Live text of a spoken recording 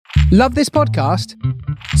Love this podcast?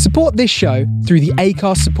 Support this show through the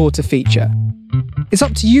Acast supporter feature. It's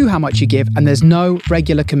up to you how much you give, and there's no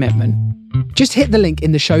regular commitment. Just hit the link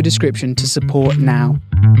in the show description to support now.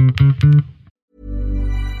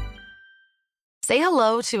 Say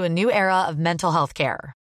hello to a new era of mental health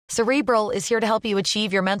care. Cerebral is here to help you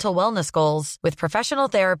achieve your mental wellness goals with professional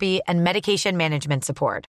therapy and medication management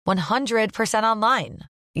support. 100% online.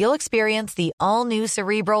 You'll experience the all-new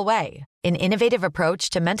Cerebral Way, an innovative approach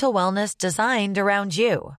to mental wellness designed around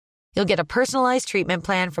you. You'll get a personalized treatment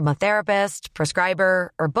plan from a therapist,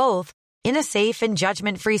 prescriber, or both in a safe and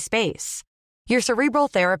judgment-free space. Your Cerebral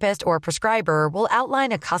therapist or prescriber will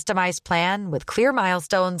outline a customized plan with clear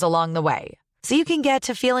milestones along the way, so you can get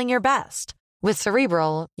to feeling your best. With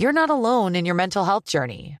Cerebral, you're not alone in your mental health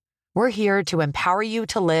journey. We're here to empower you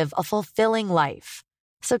to live a fulfilling life.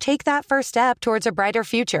 So take that first step towards a brighter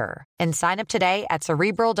future and sign up today at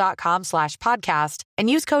Cerebral.com/podcast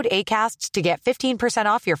and use code ACAST to get 15%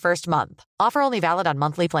 off your first month. Offer only valid on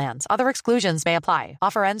monthly plans. Other exclusions may apply.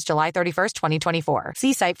 Offer ends July 31st, 2024.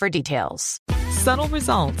 See site for details. Subtle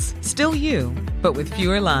results, still you, but with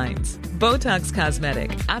fewer lines. Botox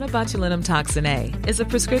Cosmetic, out of botulinum toxin A, is a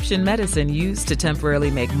prescription medicine used to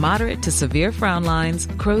temporarily make moderate to severe frown lines,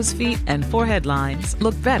 crow's feet, and forehead lines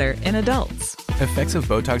look better in adults. Effects of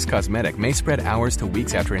Botox Cosmetic may spread hours to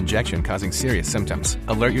weeks after injection, causing serious symptoms.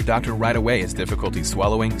 Alert your doctor right away as difficulty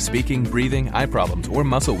swallowing, speaking, breathing, eye problems, or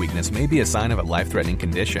muscle weakness may be a sign of a life-threatening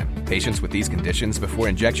condition. Patients with these conditions before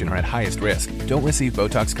injection are at highest risk. Don't receive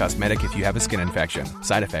Botox Cosmetic if you have a skin infection.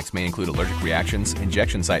 Side effects may include allergic reactions,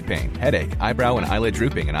 injection site pain, headache, eyebrow and eyelid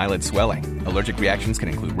drooping, and eyelid swelling. Allergic reactions can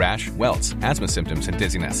include rash, welts, asthma symptoms, and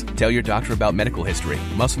dizziness. Tell your doctor about medical history,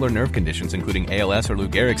 muscle or nerve conditions including ALS or Lou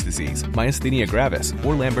Gehrig's disease, myasthenia gravis,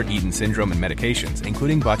 or Lambert-Eaton syndrome, and medications,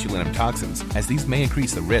 including botulinum toxins, as these may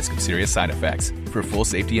increase the risk of serious side effects. For full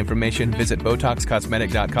safety information, visit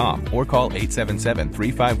BotoxCosmetic.com or call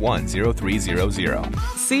 877-351-0300.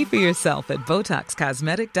 See for yourself at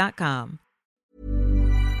BotoxCosmetic.com.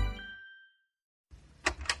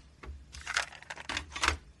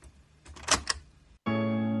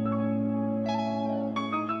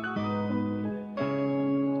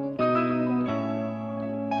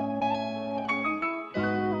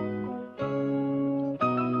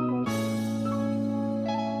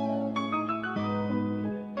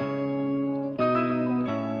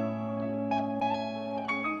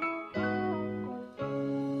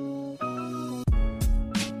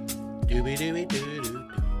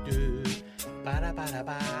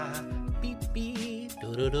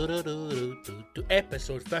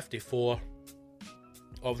 Episode 54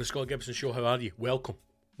 of the Scott Gibson Show. How are you? Welcome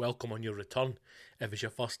on your return. If it's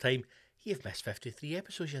your first time, you've missed 53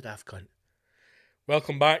 episodes, you daft cunt.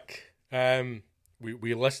 Welcome back.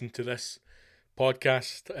 We listen to this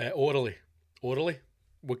podcast orally. We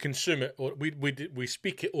consume it. We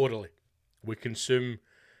speak it orally. We consume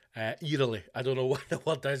eerily. I don't know what the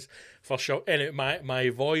word is for sure. Anyway, my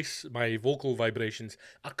voice, my vocal vibrations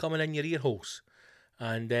are coming in your ear holes.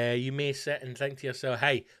 And you may sit and think to yourself,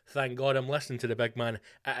 hey, thank God I'm listening to the big man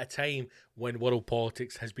at a time when world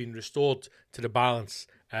politics has been restored to the balance.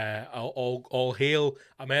 All hail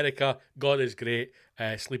America, God is great.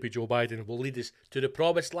 Sleepy Joe Biden will lead us to the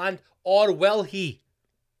promised land, or will he?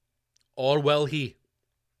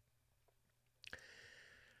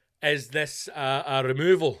 Is this a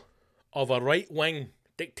removal of a right-wing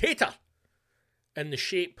dictator in the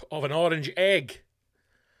shape of an orange egg?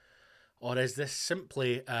 Or is this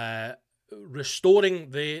simply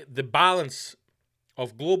restoring the balance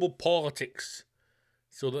of global politics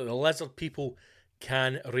so that the lizard people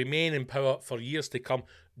can remain in power for years to come?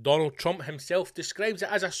 Donald Trump himself describes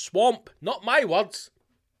it as a swamp. Not my words.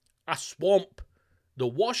 A swamp. The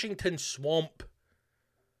Washington swamp.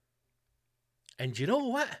 And you know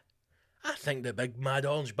what? I think the big mad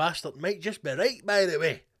orange bastard might just be right, by the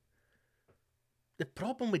way. The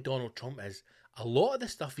problem with Donald Trump is a lot of the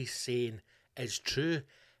stuff he's saying is true.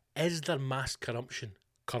 Is there mass corruption?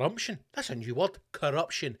 Corruption? That's a new word.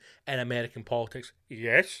 Corruption in American politics.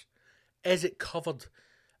 Yes. Is it covered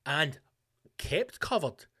and kept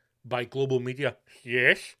covered by global media?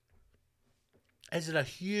 Yes. Is there a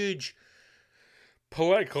huge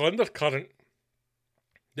political undercurrent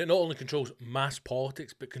that not only controls mass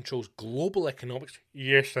politics but controls global economics?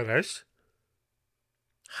 Yes, there is.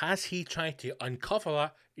 Has he tried to uncover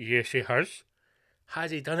that? Yes, he has.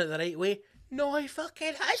 Has he done it the right way? No, he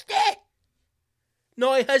fucking hasn't.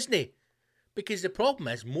 No, he hasn't. Because the problem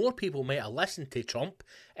is, more people might have listened to Trump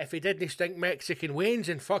if he didn't stink Mexican wains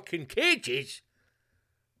in fucking cages.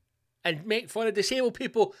 and make fun of disabled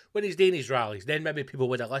people when he's doing his rallies. Then maybe people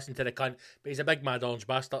would have listened to the cunt, but he's a big mad orange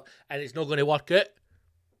bastard, and it's not going to work out.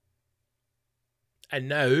 And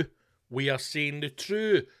now we are seeing the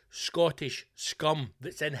true Scottish scum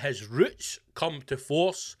that's in his roots come to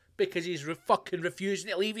force because he's fucking refusing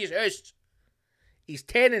to leave his house. His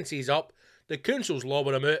tenancy's up, the council's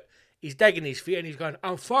lobbing him out, he's digging his feet and he's going,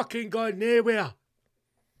 I'm fucking going nowhere.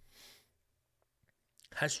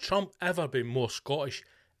 Has Trump ever been more Scottish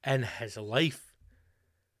in his life?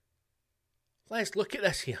 Let's look at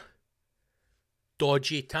this here.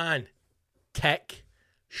 Dodgy tan, tick.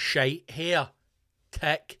 Shite hair,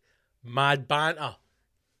 tick. Mad banter,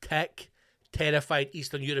 tick. Terrified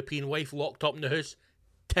Eastern European wife locked up in the house,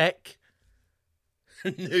 tick.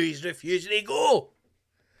 Now he's refusing to go.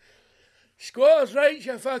 Squatter's rights,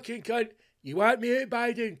 you fucking cunt. You want me out,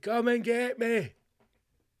 Biden? Come and get me.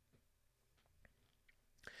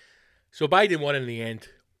 So Biden won in the end.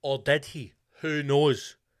 Or did he? Who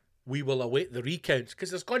knows? We will await the recounts. Because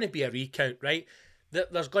there's going to be a recount, right?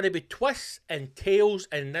 There's going to be twists and tales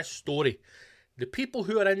in this story. The people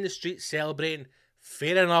who are in the streets celebrating,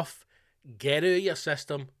 fair enough. Get out of your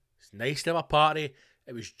system. It's nice to have a party.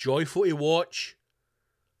 It was joyful to watch.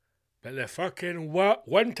 But the fucking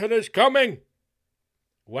winter is coming.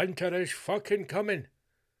 Winter is fucking coming.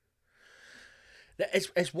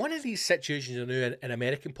 It's one of these situations you know in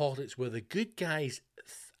American politics where the good guys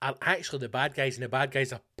are actually the bad guys and the bad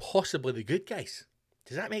guys are possibly the good guys.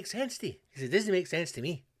 Does that make sense to you? Because it doesn't make sense to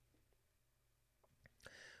me.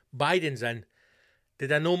 Biden's in.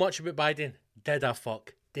 Did I know much about Biden? Did I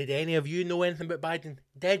fuck? Did any of you know anything about Biden?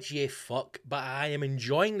 Did you fuck? But I am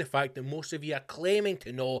enjoying the fact that most of you are claiming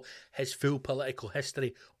to know his full political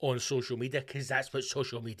history on social media because that's what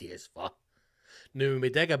social media is for. Now, when we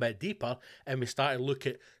dig a bit deeper and we start to look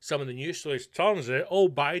at some of the news stories, turns out,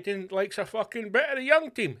 Biden likes a fucking bit of the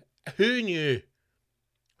young team. Who knew?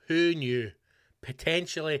 Who knew?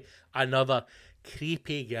 Potentially another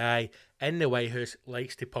creepy guy in the White House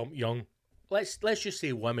likes to pump young. Let's just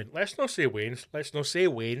say women. Let's not say Waynes. Let's not say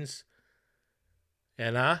Waynes.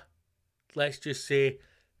 Let's just say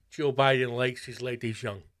Joe Biden likes his ladies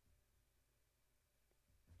young.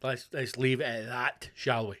 Let's leave it at that,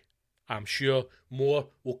 shall we? I'm sure more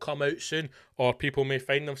will come out soon, or people may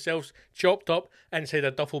find themselves chopped up inside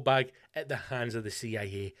a duffel bag at the hands of the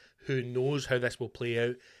CIA. Who knows how this will play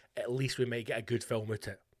out? At least we might get a good film out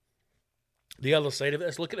of it. The other side of it,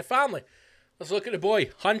 let's look at the family. Let's look at the boy,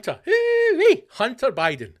 Hunter. Hey, Hunter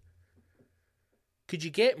Biden. Could you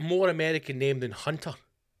get more American name than Hunter?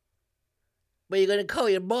 What are you going to call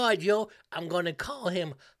your boy, Joe? I'm going to call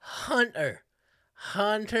him Hunter.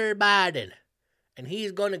 Hunter Biden. And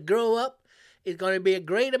he's going to grow up, he's going to be a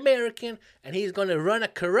great American, and he's going to run a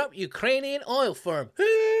corrupt Ukrainian oil firm.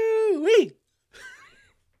 Hoo-wee!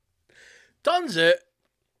 Turns out,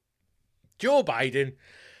 Joe Biden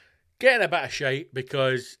getting a bit of shite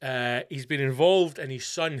because he's been involved in his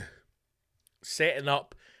son setting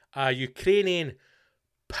up a Ukrainian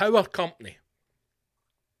power company.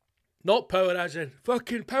 Not power as in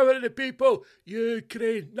fucking power of the people.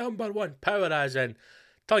 Ukraine, number one. Power as in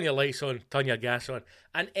turn your lights on, turn your gas on.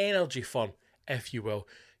 An energy firm, if you will.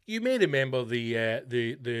 You may remember the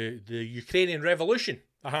Ukrainian revolution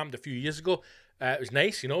that happened a few years ago. It was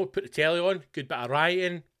nice, put the telly on, good bit of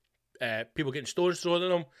rioting, people getting stones thrown at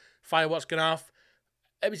them, fireworks going off.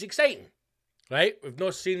 It was exciting, right? We've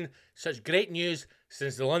not seen such great news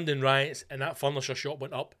since the London riots and that furniture shop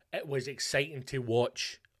went up. It was exciting to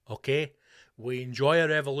watch, okay? We enjoy a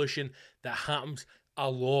revolution that happens a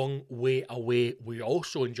long way away. We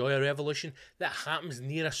also enjoy a revolution that happens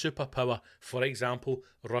near a superpower, for example,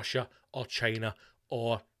 Russia or China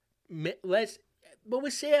or, we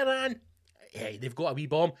say Iran. Yeah, they've got a wee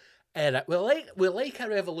bomb. We like a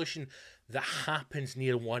revolution that happens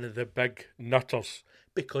near one of the big nutters,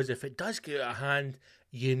 because if it does get out of hand,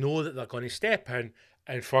 you know that they're going to step in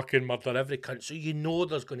and fucking murder every cunt. So you know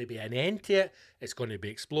there's going to be an end to it. It's going to be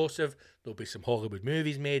explosive. There'll be some Hollywood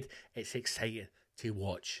movies made. It's exciting to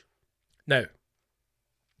watch. Now,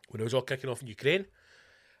 when it was all kicking off in Ukraine,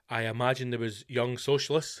 I imagine there was young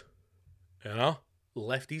socialists,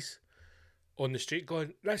 lefties, on the street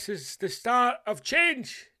going, this is the start of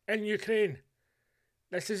change in Ukraine.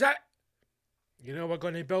 This is it. We're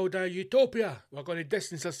going to build a utopia. We're going to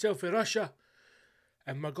distance ourselves from Russia.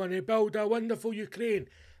 And we're going to build a wonderful Ukraine.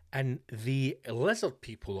 And the lizard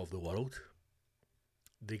people of the world,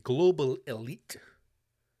 the global elite,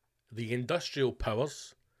 the industrial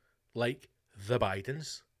powers, like the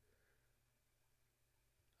Bidens,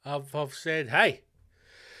 have said, hey,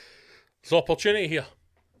 there's opportunity here.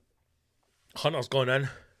 Hunter's gone in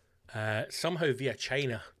somehow via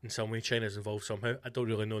China, in some way. China's involved somehow. I don't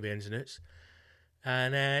really know the ins and outs.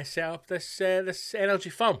 And set up this energy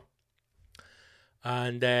firm.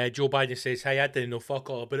 And Joe Biden says, hey, I didn't know fuck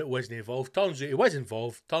all about it, wasn't involved. Turns out he was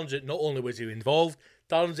involved. Turns out not only was he involved,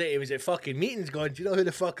 turns out he was at fucking meetings going, do you know who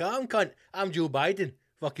the fuck I am, cunt? I'm Joe Biden,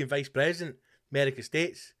 fucking Vice President, America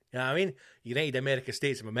States. You know what I mean? United America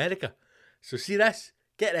States of America. So see this?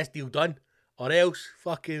 Get this deal done. Or else,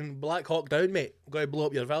 fucking Black Hawk down, mate. I'm going to blow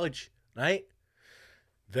up your village, right?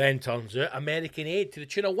 Then turns out American aid to the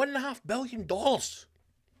tune of $1.5 billion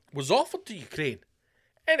was offered to Ukraine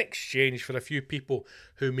in exchange for a few people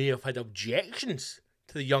who may have had objections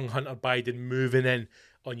to the young Hunter Biden moving in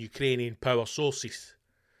on Ukrainian power sources.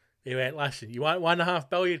 They went, listen, you want $1.5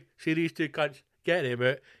 billion? See these two cunts? Get him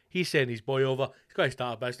out. He's sending his boy over. He's got to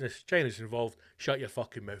start a business. China's involved. Shut your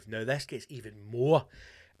fucking mouth. Now, this gets even more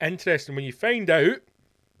interesting when you find out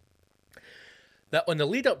that on the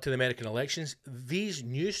lead up to the American elections, these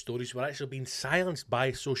news stories were actually being silenced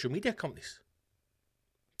by social media companies.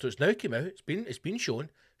 So it's now come out, it's been shown,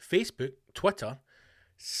 Facebook, Twitter,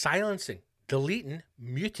 silencing, deleting,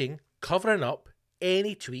 muting, covering up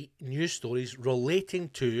any tweet, news stories relating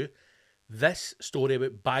to this story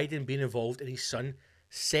about Biden being involved and his son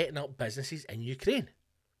setting up businesses in Ukraine.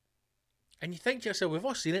 And you think to yourself, we've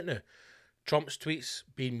all seen it now. Trump's tweets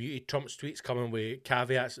being muted, Trump's tweets coming with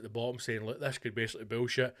caveats at the bottom saying, look, this could basically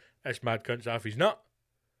bullshit, this mad cunt's off his nut.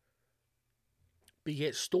 But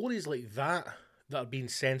yet stories like that are being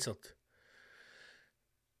censored.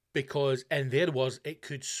 Because in their words, it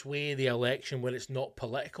could sway the election when it's not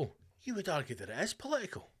political. You would argue that it is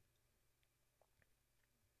political.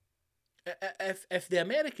 If the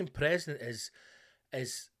American president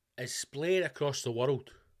is splayed across the world,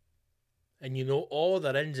 and you know all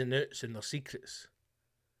their ins and outs and their secrets,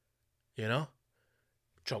 you know,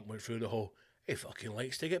 Trump went through the whole, he fucking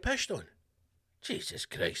likes to get pissed on. Jesus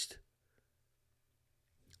Christ.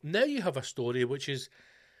 Now you have a story which is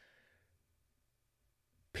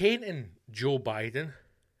painting Joe Biden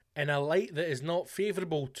in a light that is not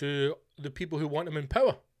favourable to the people who want him in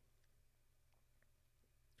power.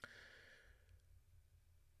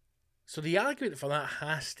 So the argument for that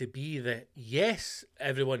has to be that, yes,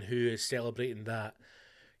 everyone who is celebrating that,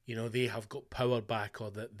 you know, they have got power back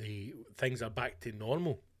or that the things are back to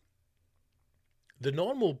normal. The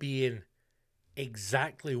normal being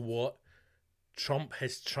exactly what Trump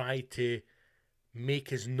has tried to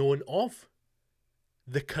make us known of.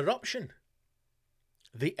 The corruption.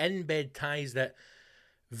 The in-bed ties that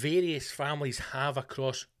various families have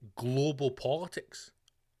across global politics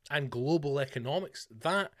and global economics.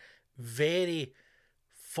 That very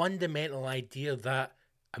fundamental idea that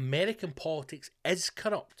American politics is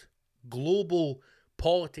corrupt. Global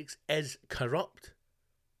politics is corrupt.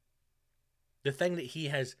 The thing that he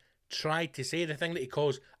has tried to say, the thing that he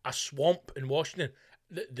calls a swamp in Washington,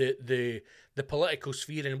 the political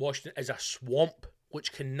sphere in Washington is a swamp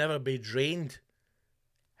which can never be drained.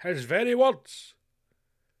 His very words.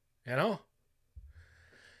 You know?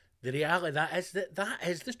 The reality that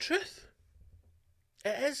is the truth.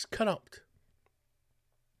 It is corrupt.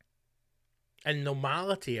 And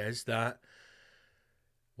normality is that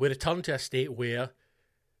we return to a state where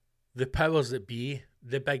the powers that be,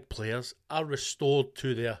 the big players, are restored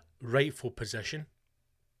to their rightful position.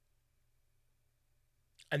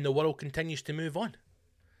 And the world continues to move on.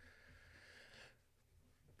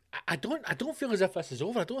 I don't feel as if this is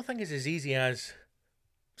over. I don't think it's as easy as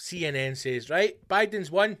CNN says, right, Biden's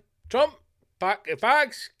won, Trump, pack the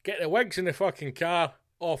bags, get the wigs in the fucking car,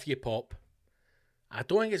 off you pop. I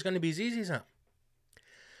don't think it's going to be as easy as that.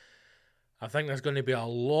 I think there's going to be a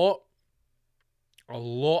lot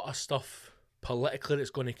of stuff politically that's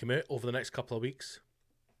going to come out over the next couple of weeks.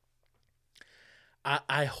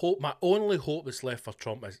 I hope, my only hope that's left for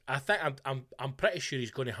Trump is, I think I'm pretty sure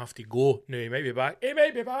he's going to have to go. No, he might be back.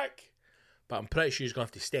 But I'm pretty sure he's going to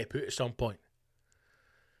have to step out at some point.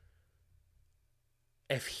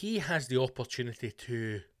 If he has the opportunity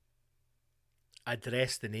to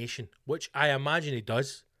address the nation, which I imagine he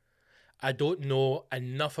does, I don't know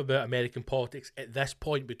enough about American politics at this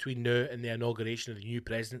point between now and the inauguration of the new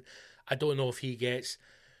president. I don't know if he gets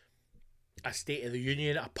a State of the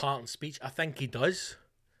Union, a pardon speech. I think he does.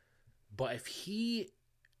 But if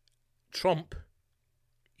Trump,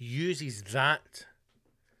 uses that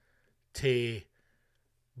to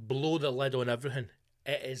blow the lid on everything,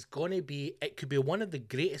 it could be one of the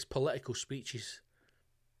greatest political speeches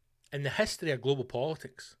in the history of global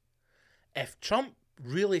politics. If Trump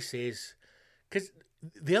really says, because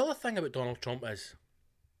the other thing about Donald Trump is,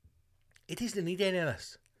 he doesn't need any of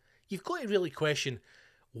this. You've got to really question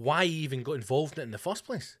why he even got involved in it in the first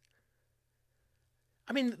place.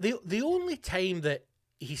 I mean, the only time that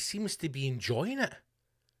he seems to be enjoying it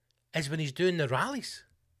is when he's doing the rallies.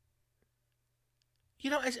 You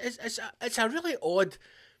know, it's a really odd...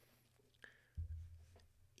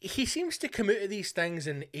 He seems to come out of these things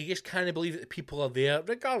and he just can't believe that the people are there,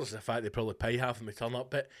 regardless of the fact they probably pay half of them to turn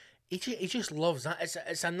up, but he just loves that.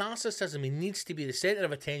 It's a narcissism. He needs to be the centre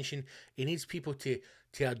of attention. He needs people to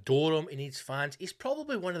adore him. He needs fans. He's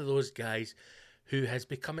probably one of those guys who has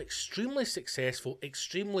become extremely successful,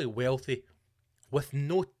 extremely wealthy, with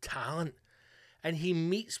no talent. And he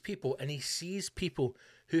meets people and he sees people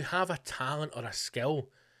who have a talent or a skill,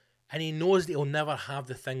 and he knows that he'll never have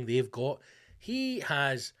the thing they've got. He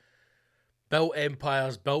has built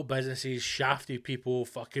empires, built businesses, shafted people,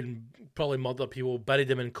 fucking probably murdered people, buried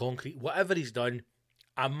them in concrete, whatever he's done,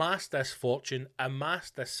 amassed this fortune,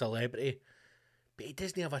 amassed this celebrity, but he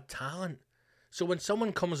doesn't have a talent. So when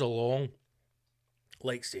someone comes along,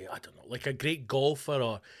 like say, I don't know, like a great golfer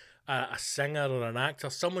or a singer or an actor,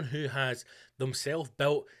 someone who has themselves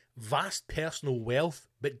built vast personal wealth,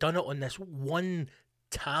 but done it on this one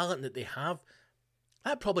talent that they have,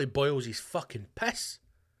 that probably boils his fucking piss.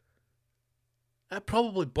 That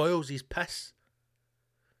probably boils his piss.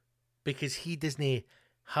 Because he doesn't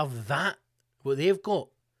have that, what they've got.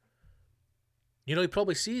 You know, he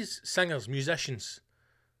probably sees singers, musicians,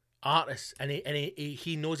 artists, and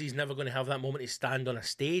he knows he's never going to have that moment to stand on a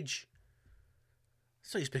stage.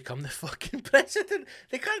 So he's become the fucking president.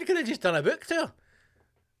 They could have just done a book tour.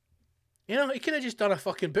 You know, he could have just done a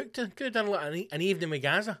fucking book tour. Could have done like an evening with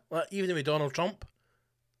Gaza, like evening with Donald Trump.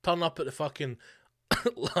 Turn up at the fucking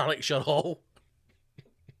Lanarkshire Hall,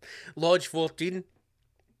 Lodge 14,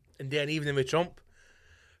 and do an evening with Trump.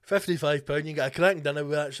 £55, you get a cracking dinner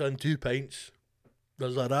with that, son, 2 pints.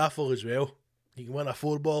 There's a raffle as well. You can win a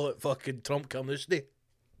 4-ball at fucking Trump Carnoustie.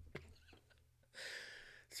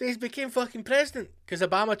 So he's became fucking president because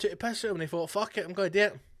Obama took a piss at him and he thought, fuck it, I'm going to do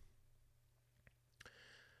it.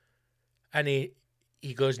 And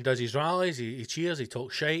he goes and does his rallies, he cheers, he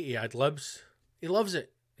talks shite, he ad-libs. He loves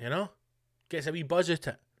it, you know? Gets a wee buzz out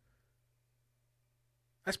it.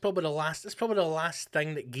 That's probably the last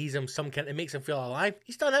thing that gives him some kind, it makes him feel alive.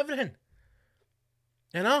 He's done everything.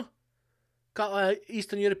 You know? Couple of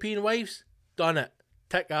Eastern European wives, done it.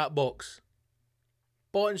 Tick that box.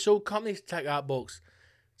 Bought and sold companies, tick that box.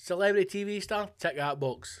 Celebrity TV star, tick that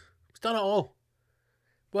box. He's done it all.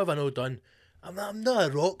 What have I not done? I'm not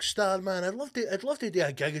a rock star, man. I'd love to do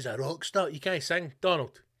a gig as a rock star. You can't sing,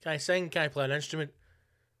 Donald. Can't sing, can't play an instrument.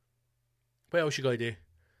 What else you gotta do?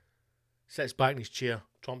 Sits back in his chair,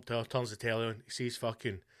 Trump turns the telly on, he sees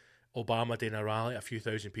fucking Obama doing a rally, a few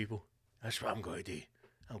thousand people. That's what I'm gonna do.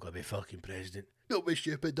 I'm gonna be fucking president. Don't be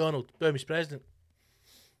stupid, Donald. Boom, he's president.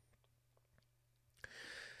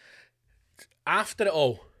 After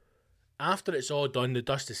it's all done, the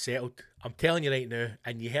dust is settled, I'm telling you right now,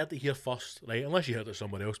 and you heard it here first, right? Unless you heard it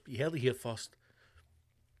somewhere else, but you heard it here first.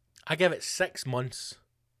 I give it 6 months,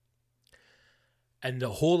 and the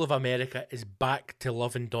whole of America is back to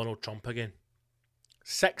loving Donald Trump again.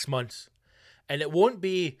 6 months. And it won't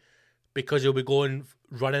be because he'll be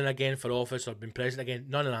running again for office or being president again.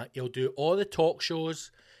 None of that. He'll do all the talk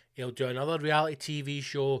shows. He'll do another reality TV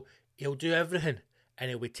show. He'll do everything. And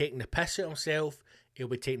he'll be taking the piss out of himself. He'll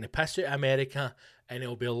be taking the piss out of America. And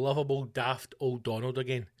he'll be a lovable, daft old Donald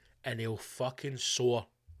again. And he'll fucking soar.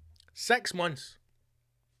 6 months.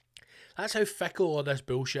 That's how fickle all this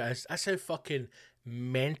bullshit is. That's how fucking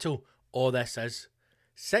mental all this is.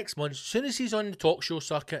 6 months. As soon as he's on the talk show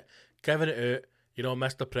circuit, giving it out, you know,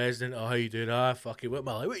 Mr. President, oh, how you doing? Fucking,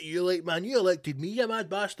 what you like, man? You elected me, you mad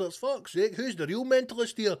bastards. Fuck's sake, who's the real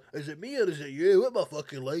mentalist here? Is it me or is it you? What am I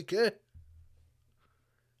fucking like, eh?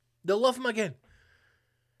 They'll love him again.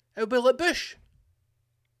 It'll be like Bush.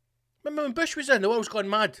 Remember when Bush was in, the world's gone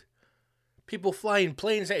mad. People flying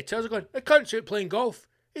planes out of towers going, I can't see it playing golf.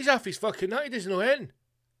 He's off his fucking nut, he doesn't know anything.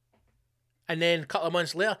 And then a couple of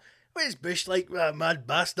months later, what is Bush like, a mad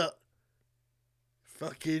bastard?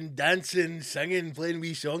 Fucking dancing, singing, playing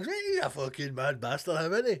wee songs. He's a fucking mad bastard,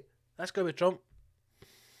 how isn't he? That's going to be Trump.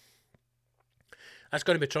 That's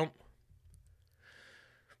going to be Trump.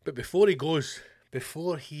 But before he goes,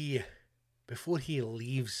 before he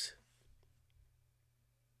leaves,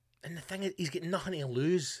 and the thing is, he's got nothing to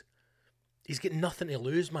lose. He's got nothing to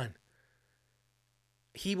lose, man.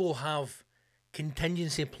 He will have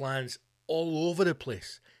contingency plans all over the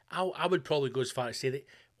place. I would probably go as far as say that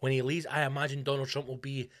when he leaves, I imagine Donald Trump will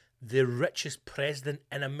be the richest president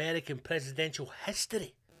in American presidential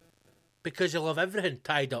history. Because he'll have everything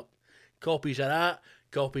tied up. Copies of that,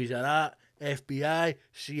 FBI,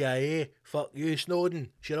 CIA, fuck you, Snowden,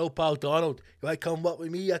 it's your old pal Donald. You want to come up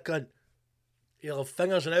with me, you cunt? He'll have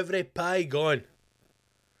fingers in every pie gone.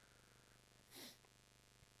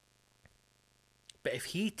 But if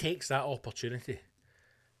he takes that opportunity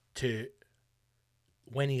to,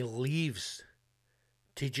 when he leaves,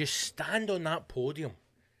 to just stand on that podium,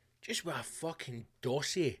 just with a fucking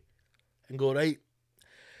dossier, and go, right,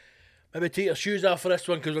 maybe take your shoes off for this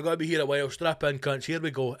one because we're going to be here a while, strap in, cunts, here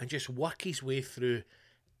we go, and just work his way through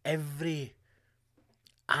every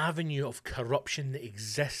avenue of corruption that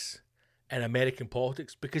exists in American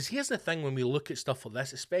politics. Because here's the thing, when we look at stuff like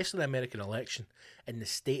this, especially the American election and the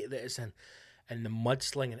state that it's in, and the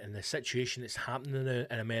mudslinging and the situation that's happening now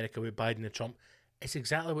in America with Biden and Trump, it's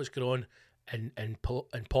exactly what's going on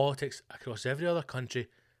in politics across every other country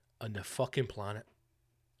on the fucking planet.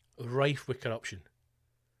 Rife with corruption.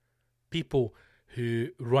 People who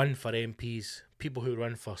run for MPs, people who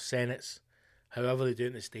run for senates, however they do it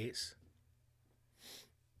in the States.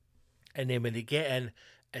 And then when they get in,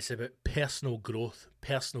 it's about personal growth,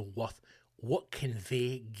 personal worth. What can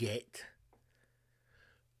they get?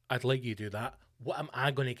 I'd like you to do that. What am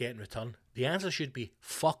I going to get in return? The answer should be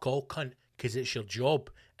fuck all, cunt, because it's your job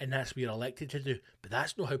and that's what you're elected to do. But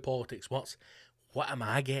that's not how politics works. What am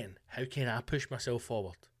I getting? How can I push myself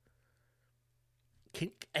forward?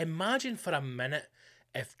 Imagine for a minute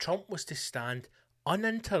if Trump was to stand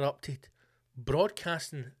uninterrupted,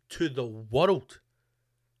 broadcasting to the world,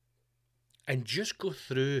 and just go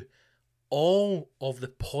through all of the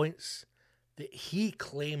points that he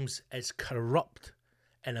claims is corrupt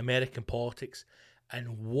in American politics,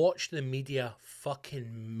 and watch the media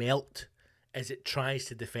fucking melt as it tries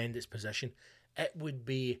to defend its position. It would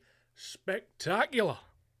be spectacular.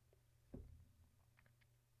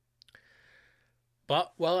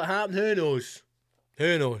 But will it happen? Who knows?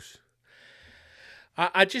 Who knows?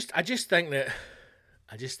 I just think that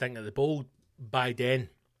the bold Biden,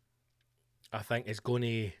 I think it's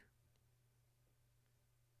going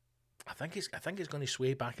to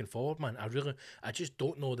sway back and forward, man. I just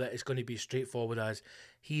don't know that it's going to be straightforward as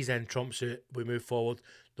he's in Trump's suit, we move forward,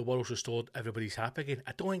 the world's restored, everybody's happy again.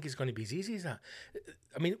 I don't think it's going to be as easy as that.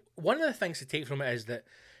 I mean, one of the things to take from it is that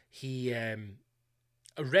he a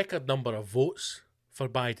record number of votes for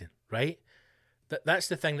Biden, right? That's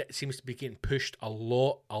the thing that seems to be getting pushed a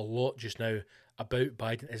lot just now about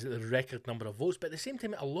Biden, is that the record number of votes. But at the same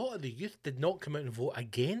time, a lot of the youth did not come out and vote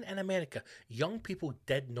again in America. Young people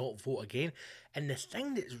did not vote again. And the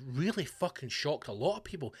thing that's really fucking shocked a lot of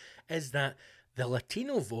people is that the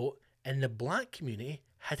Latino vote and the black community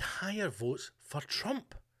had higher votes for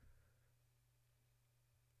Trump.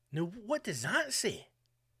 Now, what does that say?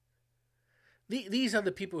 These are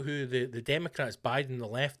the people who the Democrats, Biden and the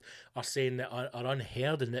left, are saying that are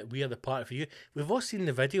unheard and that we are the party for you. We've all seen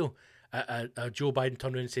the video. Joe Biden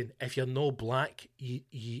turned around saying, if you're no black,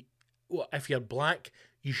 if you're black,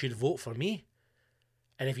 you should vote for me.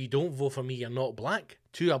 And if you don't vote for me, you're not black.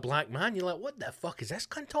 To a black man, you're like, what the fuck is this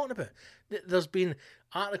cunt talking about? There's been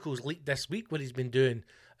articles leaked this week where he's been doing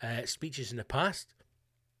speeches in the past,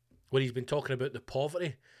 where he's been talking about the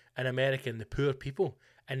poverty in America and the poor people.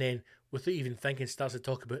 And then, without even thinking, starts to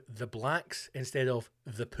talk about the blacks instead of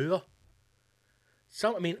the poor.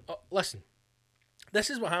 So, I mean, listen. This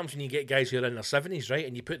is what happens when you get guys who are in their 70s, right?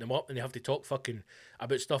 And you put them up and they have to talk fucking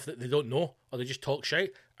about stuff that they don't know, or they just talk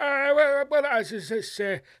shit. Well,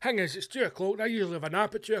 hang on, it's 2 o'clock. I usually have a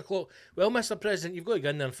nap at 2 o'clock. Well, Mr. President, you've got to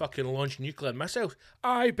get in there and fucking launch nuclear missiles.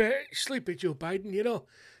 I bet sleepy Joe Biden, you know.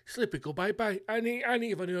 Sleepy go bye-bye. I need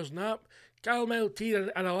an hour's nap. Caramel tea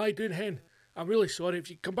and a lie down hen. I'm really sorry. If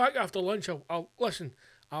you come back after lunch, I'll listen.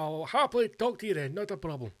 I'll happily talk to you then. Not a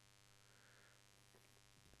problem.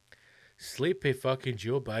 Sleepy fucking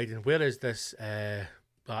Joe Biden. Where is this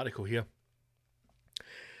article here?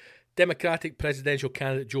 Democratic presidential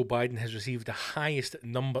candidate Joe Biden has received the highest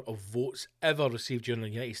number of votes ever received during the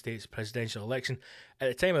United States presidential election. At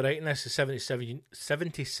the time of writing this, the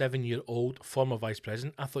 77-year-old former vice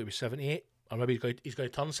president, I thought he was 78, or maybe he's going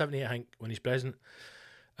to turn 78, I think, when he's president.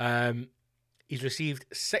 He's received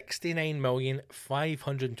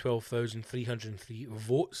 69,512,303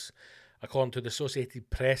 votes, according to the Associated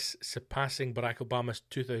Press, surpassing Barack Obama's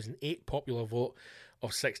 2008 popular vote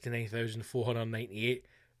of 69,498.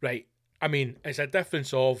 Right, I mean, it's a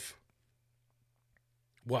difference of,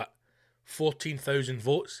 14,000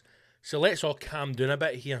 votes? So let's all calm down a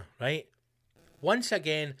bit here, right? Once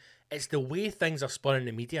again, it's the way things are spun in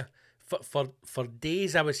the media. For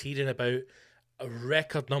days I was hearing about a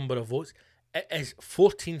record number of votes. It is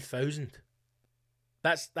 14,000.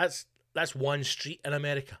 That's one street in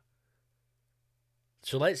America.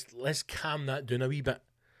 So let's calm that down a wee bit.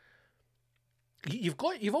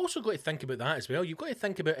 You've also got to think about that as well. You've got to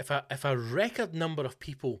think about if a record number of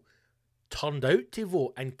people turned out to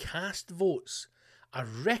vote and cast votes, a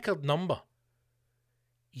record number,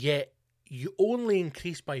 yet you only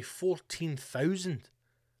increased by 14,000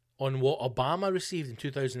 on what Obama received in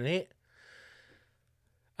 2008.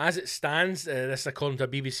 As it stands, this is according to a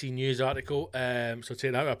BBC News article, so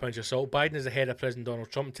take that with a pinch of salt. Biden is ahead of President Donald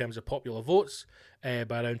Trump in terms of popular votes by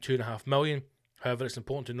around 2.5 million. However, it's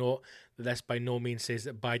important to note that this by no means says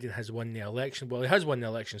that Biden has won the election. Well, he has won the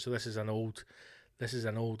election, so this is an old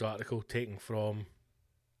article taken from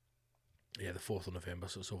the 4th of November,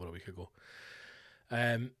 so it's over a week ago.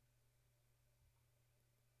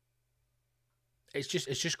 It's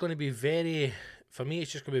just going to be very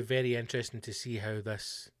interesting to see how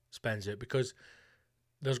this spins out, because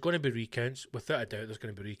there's going to be recounts, without a doubt. There's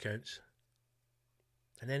going to be recounts,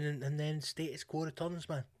 and then status quo returns,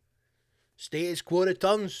 man. Status quo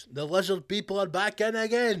returns. The lizard people are back in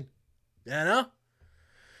again. You know?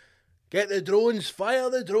 Get the drones, fire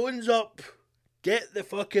the drones up. Get the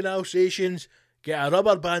fucking Alsatians, get a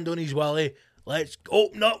rubber band on his willy. Let's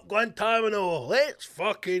open up Guantanamo. Let's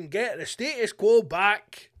fucking get the status quo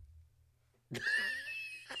back.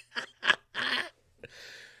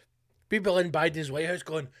 People in Biden's White House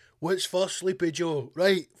going, what's first, Sleepy Joe?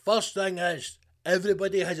 Right, first thing is,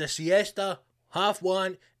 everybody has a siesta, half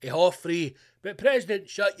one, half three. But President,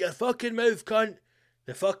 shut your fucking mouth, cunt.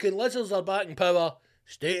 The fucking lizards are back in power.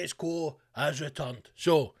 Status quo has returned.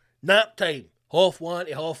 So, nap time, half one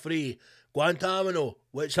to half three. Guantanamo,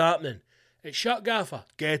 what's happening? It's shut, gaffer.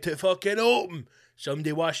 Get it fucking open.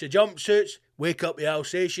 Somebody wash the jumpsuits, wake up the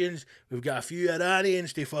Alsatians. We've got a few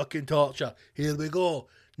Iranians to fucking torture. Here we go.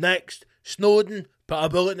 Next, Snowden, put a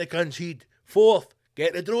bullet in the cunt's head. Fourth,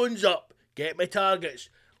 get the drones up. Get my targets.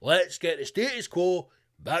 Let's get the status quo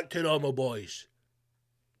back to normal, boys.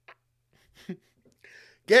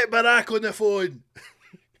 Get Barack on the phone.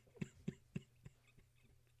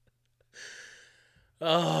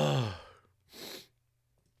 Oh,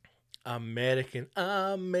 America,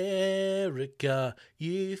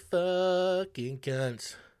 you fucking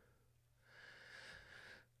cunts.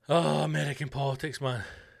 Oh, American politics, man.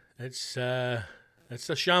 It's a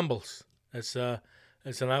shambles. It's an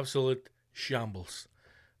absolute shambles.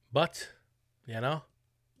 But, you know,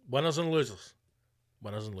 winners and losers.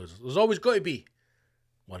 Winners and losers. There's always got to be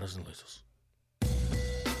winners and losers.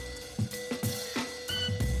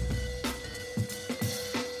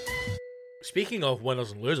 Speaking of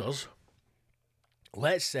winners and losers,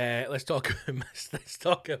 let's talk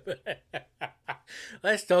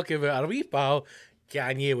about our wee pal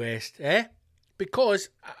Kanye West, because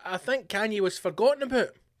I think Kanye was forgotten about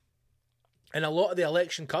in a lot of the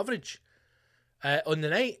election coverage on the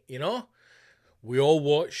night. You know, we all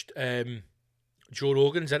watched Joe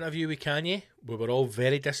Rogan's interview with Kanye. We were all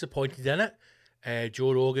very disappointed in it.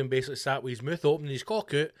 Joe Rogan basically sat with his mouth open, his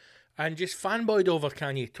cock out, and just fanboyed over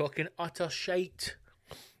Kanye, talking utter shite.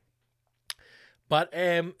 But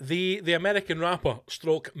the American rapper,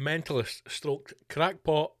 stroke mentalist, stroke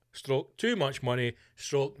crackpot, stroke too much money,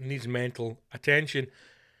 stroke needs mental attention,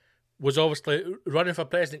 was obviously running for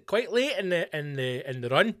president quite late in the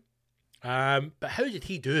run. But how did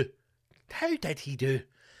he do? How did he do?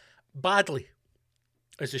 Badly,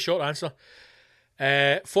 is the short answer.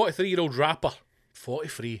 43-year-old rapper,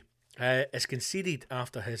 43. Is conceded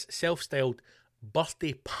after his self-styled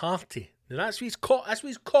birthday party. Now that's what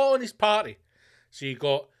he's calling his party. So you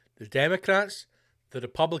got the Democrats, the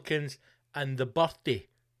Republicans, and the birthday.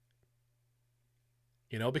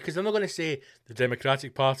 You know, because they're not going to say the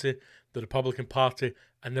Democratic Party, the Republican Party,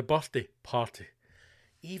 and the birthday party.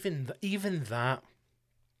 Even that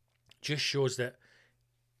just shows that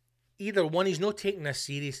either one, he's not taking this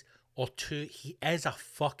serious, or two, he is a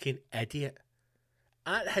fucking idiot.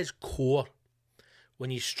 At his core, when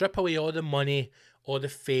you strip away all the money, all the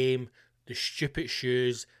fame, the stupid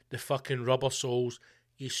shoes, the fucking rubber soles,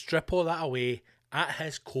 you strip all that away, at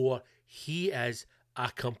his core, he is a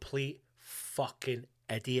complete fucking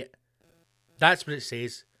idiot. That's what it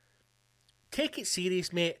says. Take it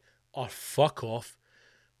serious, mate, or fuck off.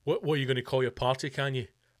 What are you going to call your party, can you?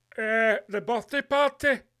 The birthday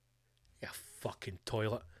party? You fucking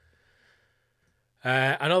toilet.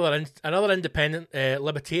 Another independent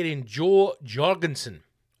libertarian, Joe Jorgensen,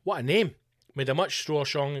 what a name, made a much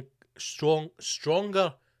stronger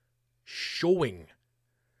showing,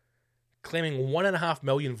 claiming 1.5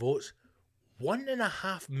 million votes.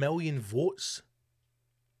 1.5 million votes.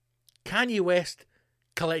 Kanye West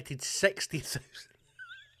collected 60,000.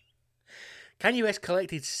 Kanye West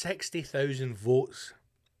collected 60,000 votes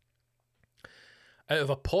out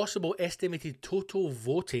of a possible estimated total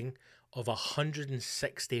voting of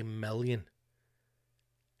 160 million.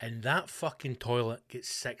 and that fucking toilet gets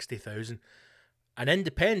 60,000. An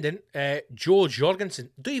independent, Joe Jorgensen,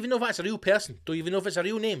 don't even know if that's a real person, don't even know if it's a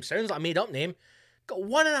real name, sounds like a made up name, got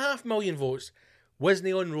 1.5 million votes. Wasn't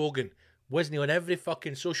he on Rogan? Wasn't he on every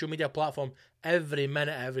fucking social media platform, every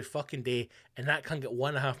minute, every fucking day, and that can get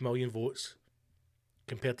 1.5 million votes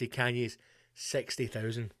compared to Kanye's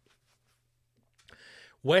 60,000.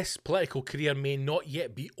 West's political career may not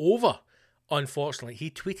yet be over, unfortunately.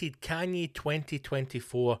 He tweeted Kanye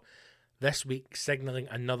 2024 this week, signalling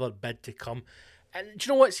another bid to come. And do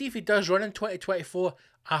you know what? See if he does run in 2024,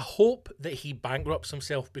 I hope that he bankrupts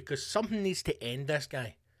himself, because something needs to end this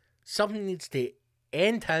guy. Something needs to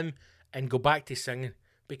end him and go back to singing,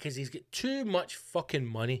 because he's got too much fucking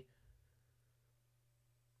money.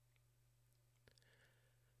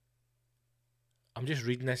 I'm just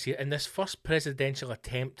reading this here. In this first presidential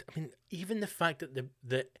attempt, I mean, even the fact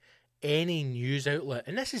that any news outlet,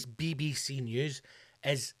 and this is BBC News,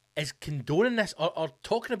 is condoning this or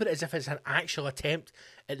talking about it as if it's an actual attempt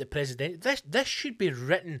at the president. This should be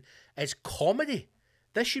written as comedy.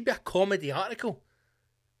 This should be a comedy article.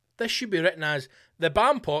 This should be written as the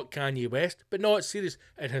Bampot Kanye West, but no, it's serious,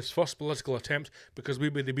 in his first political attempt, because we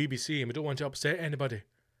were the BBC and we don't want to upset anybody.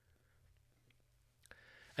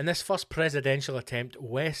 In this first presidential attempt,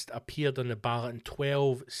 West appeared on the ballot in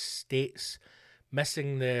 12 states,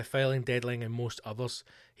 missing the filing deadline in most others.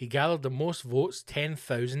 He gathered the most votes,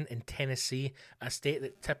 10,000, in Tennessee, a state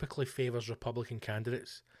that typically favours Republican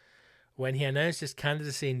candidates. When he announced his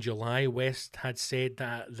candidacy in July, West had said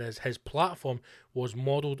that his platform was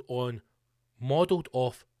modelled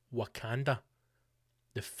off Wakanda,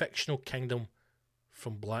 the fictional kingdom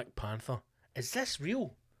from Black Panther. Is this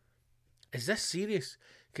real? Is this serious?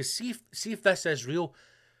 Because see if this is real.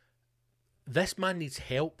 This man needs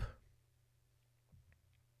help.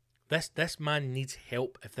 This man needs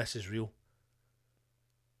help if this is real.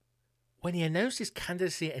 When he announced his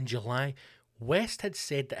candidacy in July, West had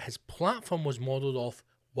said that his platform was modelled off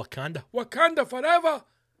Wakanda. Wakanda forever!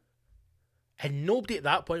 And nobody at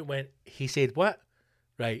that point went, he said, what?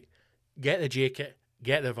 Right, get the jacket,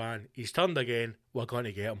 get the van. He's turned again, we're going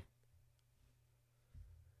to get him.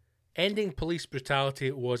 Ending police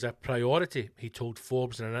brutality was a priority, he told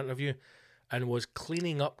Forbes in an interview, and was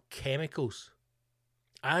cleaning up chemicals.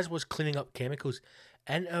 As was cleaning up chemicals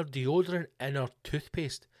in our deodorant, in our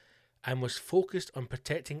toothpaste, and was focused on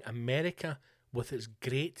protecting America with its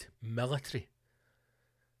great military.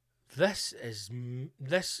 This is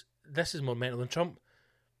more mental than Trump.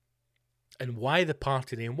 And why the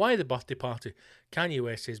party name? Why the birthday party? Kanye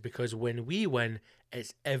West says, because when we win,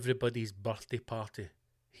 it's everybody's birthday party,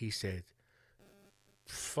 he said.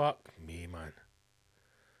 Fuck me, man.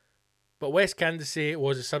 But West's candidacy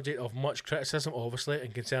was the subject of much criticism, obviously,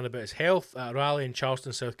 and concern about his health. At a rally in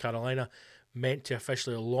Charleston, South Carolina, meant to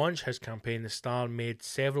officially launch his campaign, the star made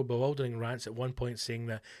several bewildering rants, at one point saying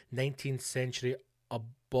that 19th century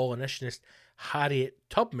abolitionist Harriet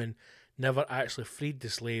Tubman never actually freed the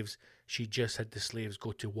slaves. She just had the slaves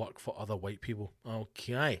go to work for other white people.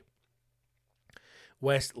 Okay.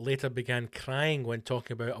 West later began crying when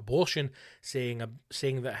talking about abortion, saying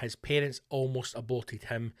that his parents almost aborted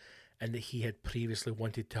him, and that he had previously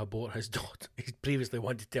wanted to abort his daughter.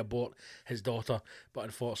 But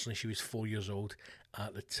unfortunately she was 4 years old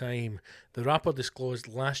at the time. The rapper disclosed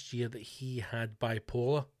last year that he had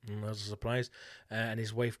bipolar, there's a surprise, and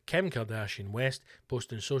his wife Kim Kardashian West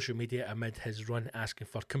posted on social media amid his run asking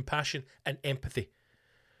for compassion and empathy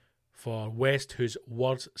for West, whose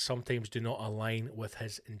words sometimes do not align with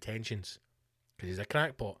his intentions, because he's a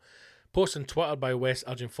crackpot. Post on Twitter by West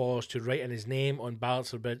urging followers to write in his name on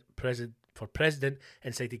ballots for president,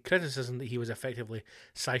 and cited criticism that he was effectively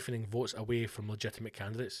siphoning votes away from legitimate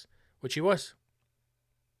candidates, which he was.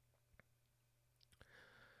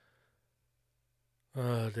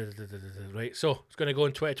 Right, so it's going to go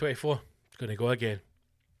in 2024. It's going to go again.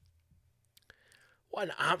 What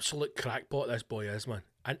an absolute crackpot this boy is, man.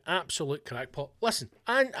 An absolute crackpot. Listen,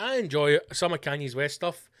 I enjoy some of Kanye's West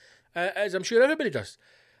stuff, as I'm sure everybody does.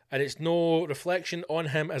 And it's no reflection on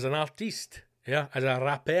him as an artiste, as a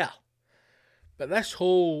rapper. But this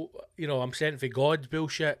whole, I'm sent for God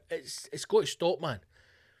bullshit, it's got to stop, man.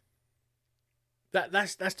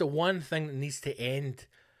 That's the one thing that needs to end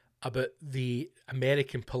about the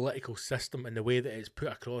American political system and the way that it's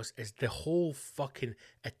put across, is the whole fucking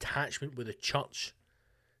attachment with the church.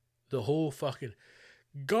 The whole fucking,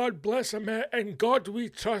 God bless America, and God we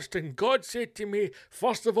trust, and God said to me,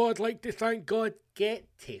 first of all, I'd like to thank God. Get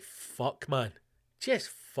to fuck, man. Just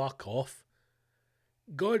fuck off.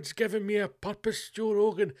 God's given me a purpose, Joe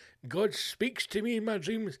Rogan. God speaks to me in my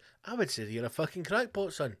dreams. I would say you're a fucking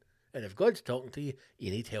crackpot, son. And if God's talking to you,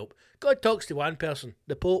 you need help. God talks to one person,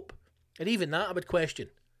 the Pope. And even that I would question.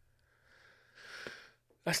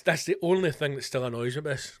 That's the only thing that still annoys me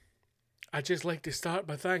about this. I'd just like to start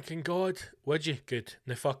by thanking God. Would you? Good.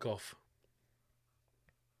 Now fuck off.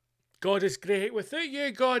 God is great. Without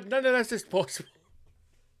you, God, none of this is possible.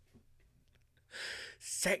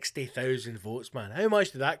 60,000 votes, man. How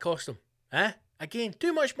much did that cost them? Eh? Again,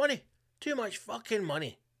 too much money. Too much fucking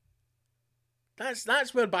money.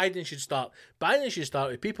 That's where Biden should start. Biden should start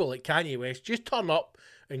with people like Kanye West. Just turn up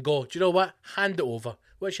and go, do you know what? Hand it over.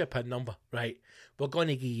 What's your PIN number? Right. We're going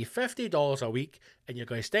to give you $50 a week and you're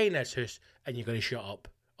going to stay in this house and you're going to shut up.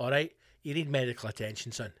 Alright? You need medical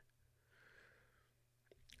attention, son.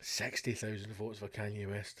 60,000 votes for Kanye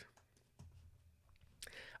West.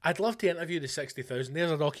 I'd love to interview the 60,000.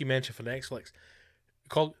 There's a documentary for Netflix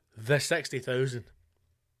called The 60,000.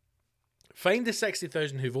 Find the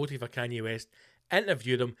 60,000 who voted for Kanye West,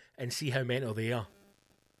 interview them, and see how mental they are.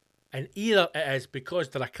 And either it is because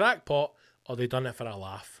they're a crackpot or they done it for a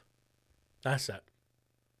laugh. That's it.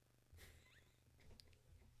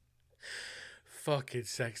 Fucking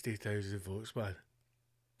 60,000 votes, man.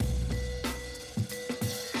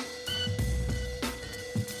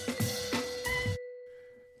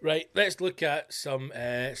 Right, let's look at some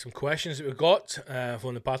questions that we got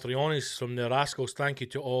from the Patreons, from the Rascals. Thank you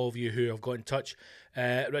to all of you who have got in touch.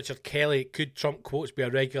 Richard Kelly, could Trump quotes be a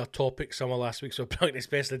regular topic? Summer last week, so brilliant,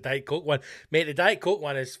 especially the Diet Coke one. Mate, the Diet Coke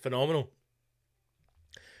one is phenomenal.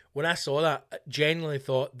 When I saw that, I genuinely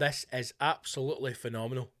thought, this is absolutely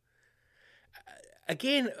phenomenal.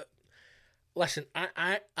 Again, listen,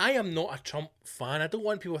 I am not a Trump fan. I don't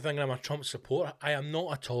want people thinking I'm a Trump supporter. I am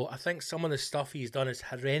not at all. I think some of the stuff he's done is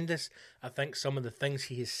horrendous. I think some of the things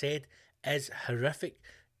he has said is horrific.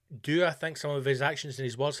 Do I think some of his actions and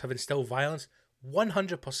his words have instilled violence?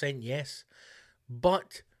 100% yes.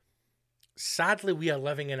 But sadly, we are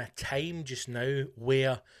living in a time just now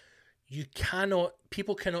where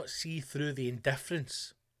people cannot see through the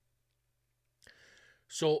indifference.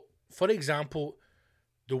 So, for example,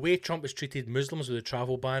 the way Trump has treated Muslims with the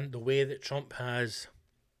travel ban, the way that Trump has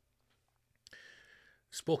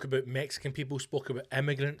spoke about Mexican people, spoke about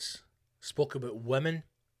immigrants, spoke about women,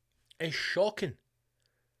 is shocking.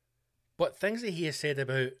 But things that he has said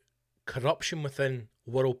about corruption within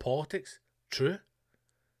world politics, true.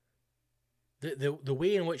 The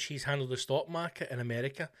way in which he's handled the stock market in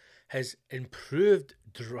America has improved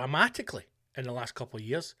dramatically in the last couple of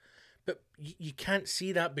years. But you can't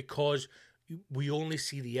see that because we only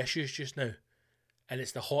see the issues just now, and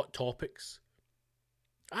it's the hot topics.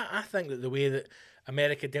 I think that the way that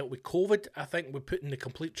America dealt with COVID, I think we're putting the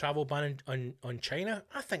complete travel ban on China,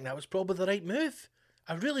 I think that was probably the right move.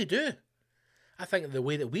 I really do. I think that the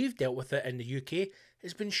way that we've dealt with it in the UK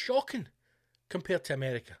has been shocking compared to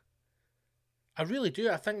America. I really do.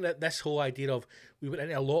 I think that this whole idea of we went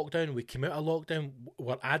into a lockdown, we came out of lockdown,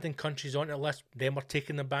 we're adding countries onto the list, then we're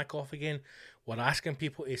taking them back off again. We're asking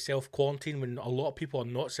people to self-quarantine when a lot of people are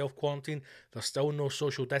not self-quarantine. There's still no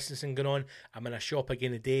social distancing going on. I'm in a shop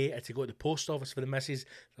again today. I had to go to the post office for the missus.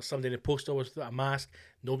 There's somebody in the post office without a mask.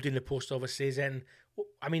 Nobody in the post office says anything.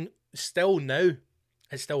 I mean, still now,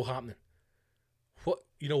 it's still happening.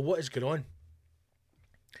 What is going on?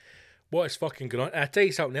 What is fucking going on? And I tell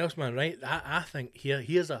you something else, man, right? I think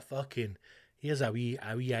here's a wee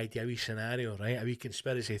idea, a wee scenario, right? A wee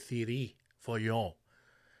conspiracy theory for y'all.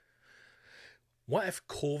 What if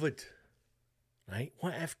COVID, right?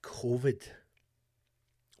 What if COVID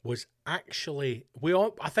was actually,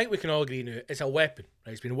 I think we can all agree now, it's a weapon,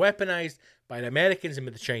 right? It's been weaponized by the Americans and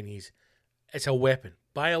by the Chinese. It's a weapon.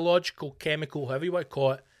 Biological, chemical, however you want to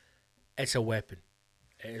call it, it's a weapon.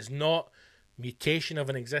 It is not mutation of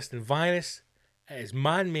an existing virus. It is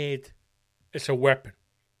man-made. It's a weapon.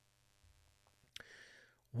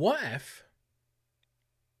 What if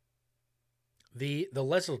the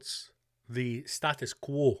lizards, the status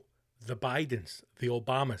quo, the Bidens, the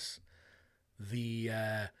Obamas,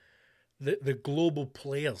 the global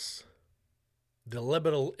players, the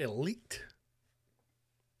liberal elite,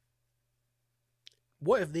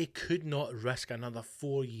 what if they could not risk another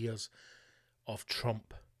 4 years of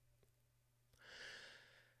Trump?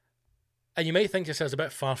 And you might think this is a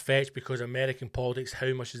bit far-fetched because American politics,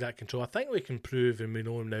 how much does that control? I think we can prove, and we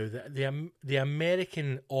know now, that the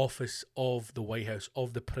American office of the White House,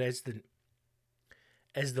 of the president,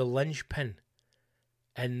 is the linchpin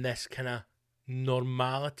in this kind of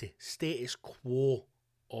normality, status quo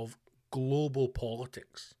of global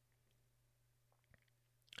politics.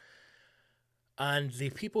 And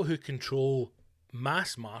the people who control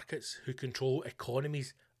mass markets, who control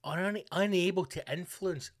economies, are unable to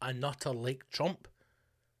influence a nutter like Trump.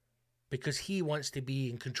 because he wants to be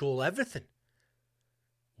in control of everything.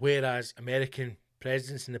 Whereas American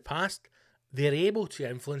presidents in the past, they're able to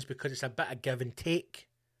influence because it's a bit of give and take.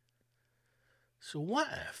 So what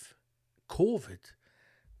if COVID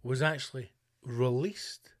was actually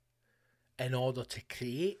released in order to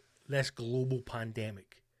create this global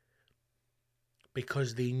pandemic?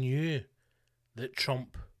 Because they knew that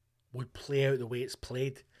Trump would play out the way it's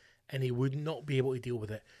played, and he would not be able to deal with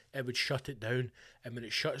it. It would shut it down, and when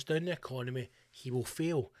it shuts down the economy, he will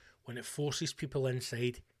fail. When it forces people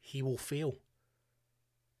inside, he will fail.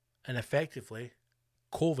 And effectively,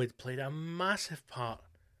 COVID played a massive part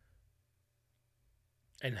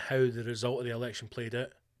in how the result of the election played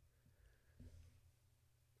out.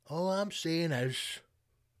 All I'm saying is,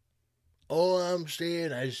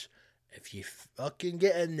 if you fucking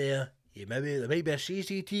get in there, there might be a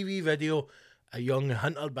CCTV video of young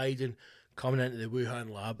Hunter Biden coming into the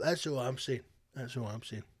Wuhan lab. That's all I'm saying.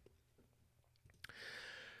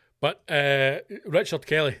 But Richard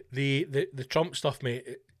Kelly, the Trump stuff,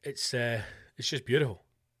 mate, it's just beautiful.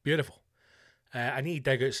 I need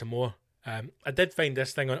to dig out some more. I did find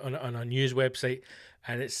this thing on a news website,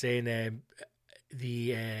 and it's saying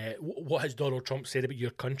what has Donald Trump said about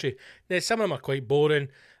your country. Now, some of them are quite boring.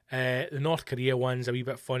 The North Korea one's a wee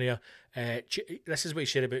bit funnier. This is what he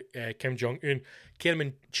said about Kim Jong-un.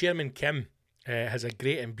 Chairman Kim has a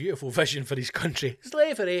great and beautiful vision for his country.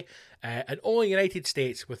 Slavery, and only the United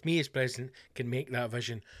States, with me as president, can make that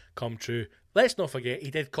vision come true. Let's not forget,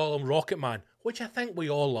 he did call him Rocket Man, which I think we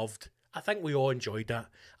all loved. I think we all enjoyed that.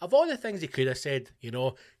 Of all the things he could have said,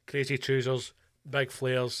 crazy trousers, big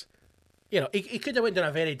flares, he could have went down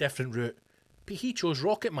a very different route. But he chose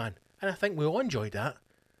Rocket Man, and I think we all enjoyed that.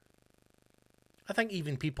 I think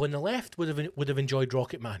even people on the left would have enjoyed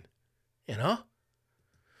Rocket Man,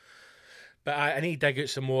 But I need to dig out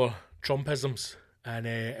some more Trumpisms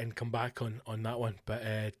and come back on that one.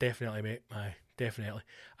 But definitely, mate. Definitely.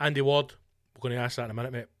 Andy Ward, we're going to ask that in a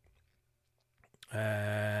minute, mate.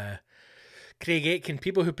 Craig Aitken,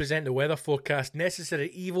 people who present the weather forecast, necessary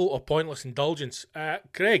evil or pointless indulgence.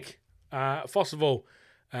 Craig, first of all,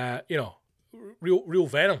 real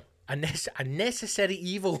venom. A necessary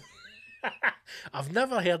evil. I've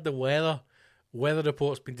never heard the weather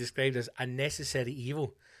report's been described as a necessary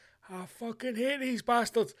evil. I fucking hate these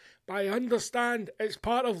bastards, but I understand it's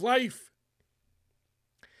part of life.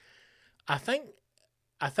 I think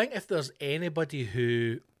if there's anybody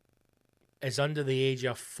who is under the age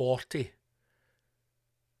of 40,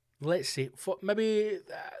 let's say,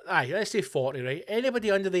 let's say 40, right?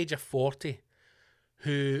 Anybody under the age of 40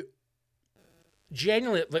 who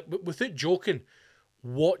genuinely, like, without joking,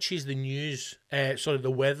 watches the news,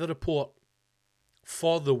 the weather report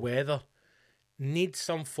for the weather, needs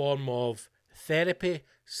some form of therapy,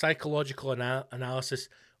 psychological analysis,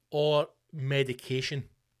 or medication.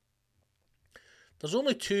 There's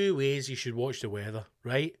only two ways you should watch the weather,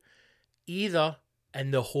 right? Either in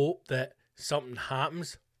the hope that something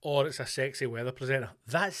happens, or it's a sexy weather presenter.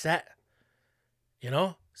 That's it.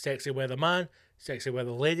 Sexy weather man, sexy weather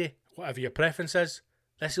lady, whatever your preference is.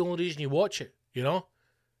 That's the only reason you watch it,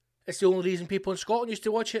 It's the only reason people in Scotland used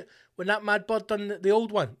to watch it. When that mad bird done the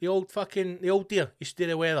old one, the old deer, used to do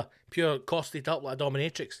the weather, pure costed up like a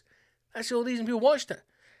dominatrix. That's the only reason people watched it.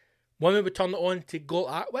 Women would turn it on to go,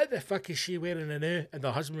 what the fuck is she wearing now? And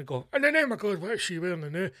the husband would go, oh no, my God, what is she wearing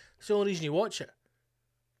now? That's the only reason you watch it.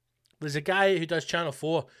 There's a guy who does Channel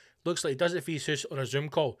 4, looks like he does it for his house on a Zoom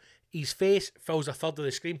call. His face fills a third of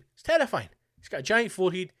the screen. It's terrifying. He's got a giant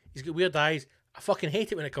forehead, he's got weird eyes. I fucking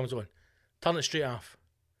hate it when it comes on. Turn it straight off.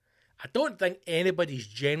 I don't think anybody's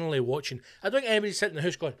generally watching. I don't think anybody's sitting in the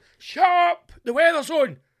house going, shut up, the weather's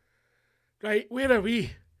on. Right, where are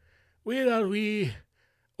we?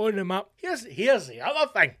 On the map? Here's the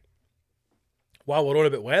other thing. While we're on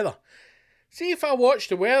about weather. See, if I watched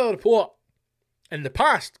the weather report in the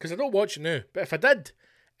past, because I don't watch it now, but if I did,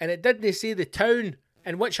 and it didn't say the town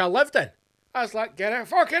in which I lived in, I was like, get it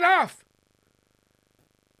fucking off.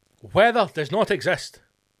 Weather does not exist.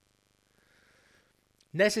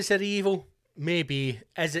 Necessary evil? Maybe.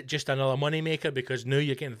 Is it just another moneymaker? Because now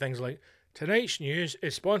you're getting things like, tonight's news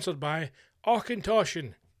is sponsored by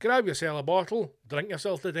Auchentoshan. Grab yourself a bottle, drink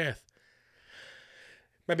yourself to death.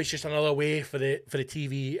 Maybe it's just another way for the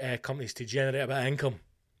TV companies to generate a bit of income.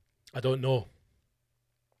 I don't know.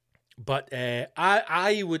 But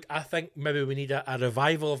I think maybe we need a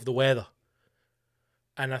revival of the weather.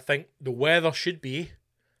 And I think the weather should be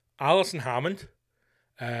Alison Hammond.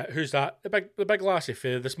 Who's that? The big lassie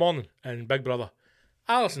for this morning in Big Brother.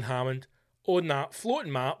 Alison Hammond on that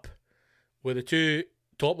floating map with the two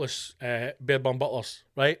topless bare bum butlers,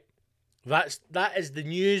 right? That is the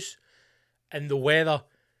news in the weather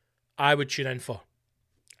I would tune in for.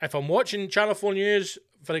 If I'm watching Channel 4 News,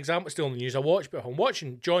 for example, still in the news I watch, but if I'm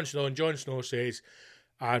watching Jon Snow and Jon Snow says,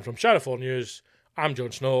 and from Channel 4 News, I'm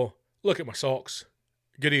Jon Snow, look at my socks,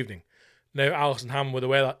 good evening. Now Alison Hammond with the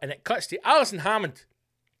weather, and it cuts to Alison Hammond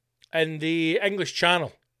in the English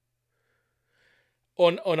Channel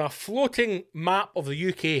on a floating map of the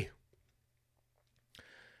UK.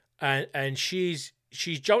 And she's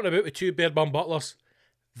jumping about with two bare bum butlers.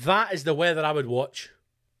 That is the weather I would watch.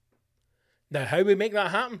 Now, how we make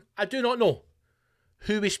that happen, I do not know.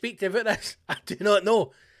 Who we speak to about this, I do not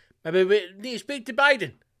know. Maybe we need to speak to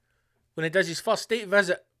Biden when he does his first state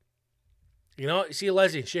visit. You know, see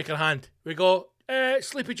Lizzie, shake her hand. We go,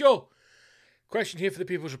 Sleepy Joe. Question here for the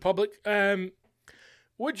People's Republic.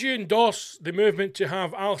 Would you endorse the movement to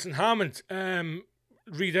have Alison Hammond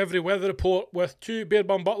read every weather report with two bare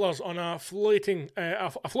bum butlers on a floating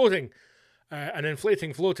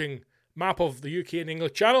floating map of the UK and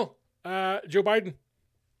English Channel? Joe Biden.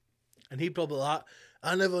 And he probably like,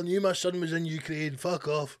 I never knew my son was in Ukraine. Fuck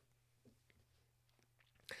off.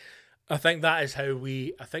 I think that's how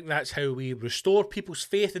we restore people's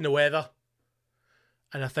faith in the weather.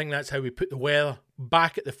 And I think that's how we put the weather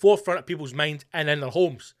back at the forefront of people's minds and in their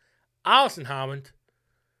homes. Alison Hammond,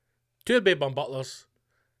 two bare bum butlers,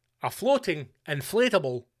 a floating,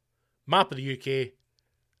 inflatable map of the UK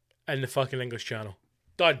in the fucking English Channel.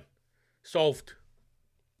 Done. Solved.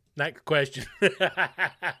 Next question.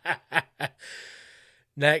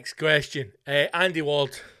 Next question. Andy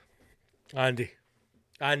Ward. Andy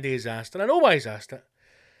has asked, and I know why he's asked it.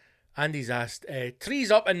 Andy's asked,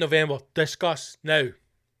 trees up in November, discuss now.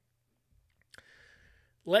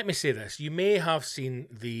 Let me say this. You may have seen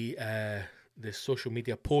the social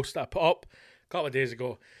media post that I put up a couple of days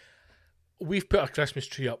ago. We've put our Christmas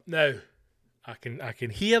tree up. Now, I can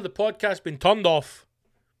hear the podcast being turned off.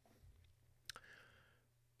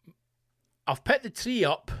 I've put the tree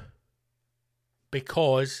up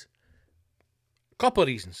because a couple of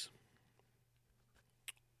reasons.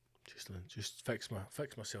 Just fix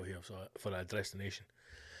myself here for a destination.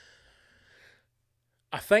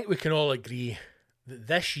 I think we can all agree that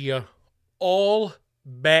this year all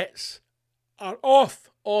bets are off.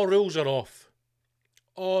 All rules are off.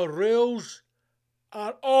 All rules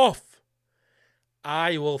are off.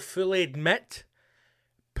 I will fully admit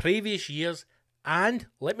previous years, and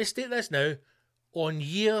let me state this now, on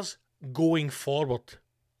years going forward,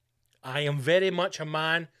 I am very much a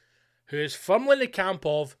man who is firmly in the camp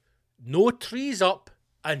of no trees up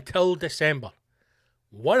until December.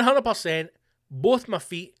 100%, both my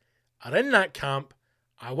feet are in that camp.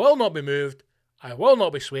 I will not be moved. I will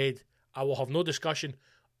not be swayed. I will have no discussion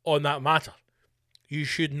on that matter. You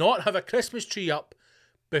should not have a Christmas tree up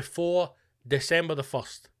before December the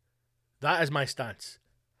 1st. That is my stance.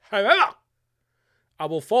 However, I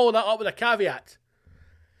will follow that up with a caveat.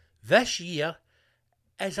 This year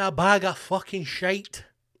is a bag of fucking shite.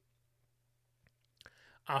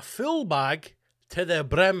 A full bag to the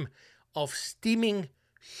brim of steaming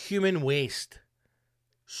human waste.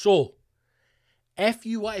 So, if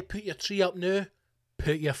you want to put your tree up now,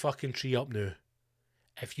 put your fucking tree up now.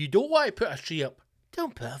 If you don't want to put a tree up,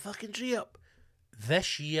 don't put a fucking tree up.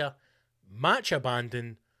 This year, match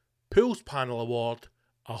abandoned, Pools Panel Award,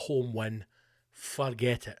 a home win.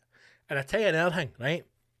 Forget it. And I tell you another thing, right?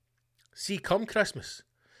 See, come Christmas,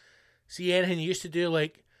 see anything you used to do,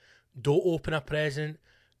 like, don't open a present,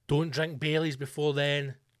 don't drink Baileys before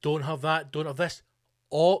then, don't have that, don't have this.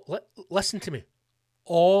 Listen to me.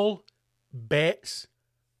 All bets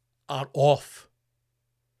are off.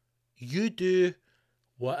 You do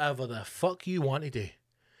whatever the fuck you want to do.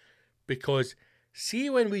 Because see,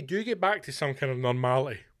 when we do get back to some kind of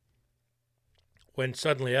normality, when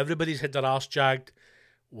suddenly everybody's had their arse jagged,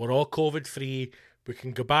 we're all COVID free, we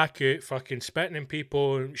can go back out fucking spitting in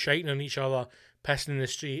people, shiting on each other, pissing in the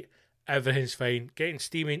street, everything's fine, getting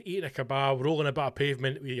steaming, eating a kebab, rolling about a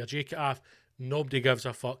pavement with your jacket off, nobody gives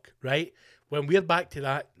a fuck, right? When we're back to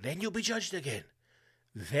that, then you'll be judged again.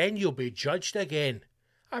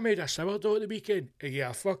 I made a sourdough at the weekend, and you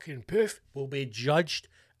a fucking poof, will be judged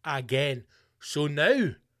again. So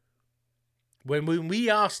now, when we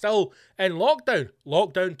are still in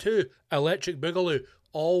lockdown 2, electric boogaloo,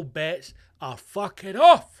 all bets are fucking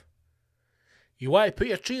off. You want to put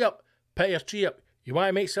your tree up, put your tree up. You want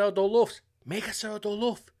to make sourdough loaves, make a sourdough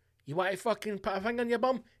loaf. You want to fucking put a finger on your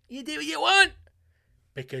bum, you do what you want.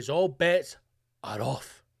 Because all bets are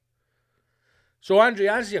off. So Andrew,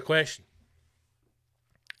 answer your question.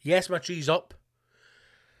 Yes, my tree's up.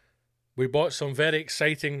 We bought some very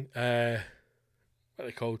exciting, what are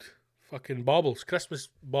they called? Fucking baubles, Christmas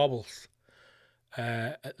baubles,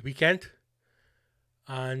 at the weekend.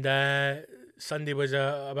 And Sunday was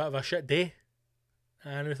a bit of a shit day.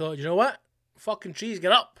 And we thought, you know what? Fucking trees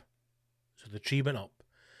get up. So the tree went up.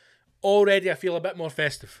 Already I feel a bit more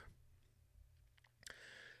festive.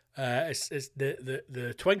 It's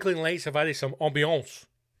the twinkling lights have added some ambiance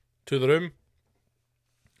to the room.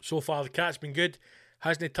 So far the cat's been good.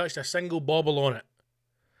 Hasn't touched a single bauble on it.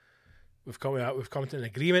 We've come to an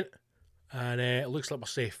agreement, and it looks like we're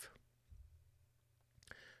safe.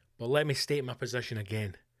 But let me state my position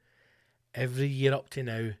again. Every year up to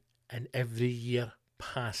now, and every year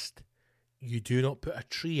past, you do not put a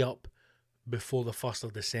tree up before the 1st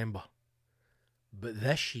of December. But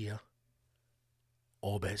this year,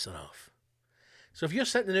 all bets are off. So if you're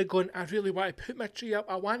sitting there going, I really want to put my tree up,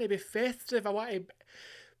 I want to be festive, I want to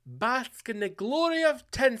bask in the glory of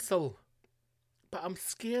tinsel, but I'm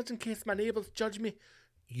scared in case my neighbours judge me,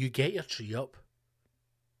 you get your tree up.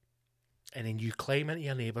 And then you climb into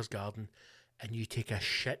your neighbour's garden and you take a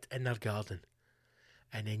shit in their garden.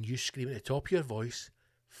 And then you scream at the top of your voice,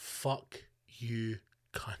 fuck you,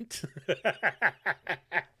 cunt.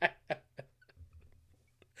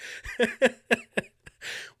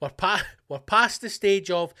 We're past the stage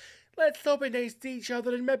of, let's all be nice to each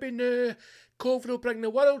other and maybe no, COVID will bring the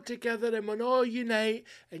world together and we'll all unite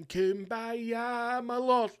and kumbaya, my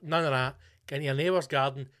lord. None of that. Get in your neighbour's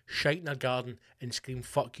garden, shite in their garden and scream,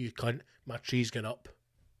 fuck you, cunt, my tree's going up.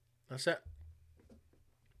 That's it.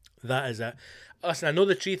 That is it. Listen, I know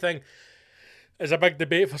the tree thing is a big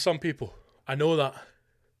debate for some people. I know that.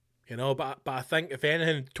 You know, but I think if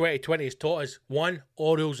anything 2020 has taught us, 1,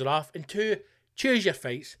 all rules are off, and 2, choose your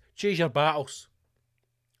fights, choose your battles.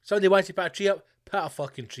 Somebody wants to put a tree up, put a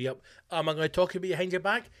fucking tree up. Am I going to talk about you behind your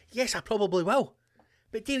back? Yes, I probably will.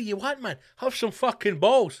 But do what you want, man. Have some fucking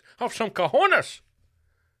balls. Have some cojones.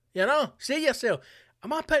 You know, say to yourself,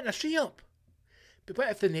 am I putting a tree up? But what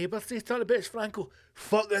if the neighbour says something about his Franco?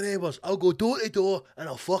 Fuck the neighbours. I'll go door to door and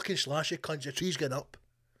I'll fucking slash you, cunt. Your tree's going up.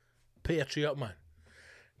 Put your tree up, man.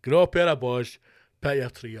 Grow a pair of balls. Put your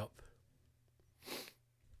tree up.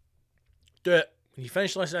 Do it. When you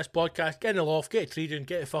finish listening to this podcast, get in the loft, get a tree down,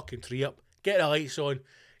 get the fucking tree up, get the lights on,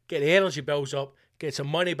 get the energy bills up, get some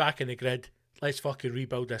money back in the grid. Let's fucking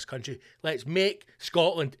rebuild this country. Let's make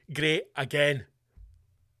Scotland great again.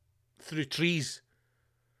 Through trees.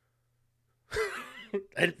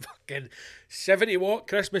 And fucking 70-watt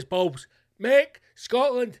Christmas bulbs. Make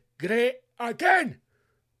Scotland great again.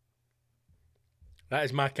 That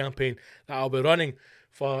is my campaign that I'll be running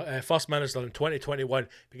for First Minister in 2021.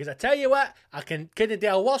 Because I tell you what, I couldn't do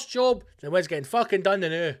a worse job than what's getting fucking done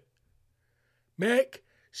now. Make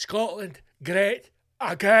Scotland great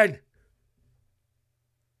again.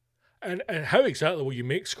 And how exactly will you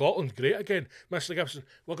make Scotland great again, Mr. Gibson?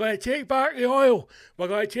 We're going to take back the oil. We're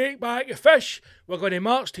going to take back the fish. We're going to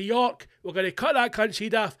march to York. We're going to cut that cunt's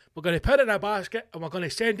head off. We're going to put it in a basket and we're going to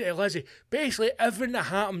send it to Lizzie. Basically, everything that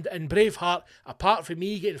happened in Braveheart, apart from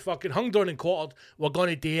me getting fucking hung down and quartered, we're going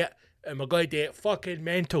to do it. And we're going to do it fucking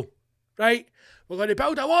mental. Right? We're going to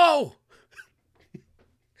build a wall.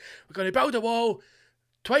 We're going to build a wall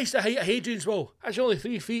twice the height of Hadrian's Wall. That's only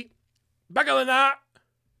 3 feet. Bigger than that.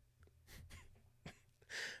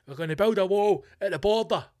 We're going to build a wall at the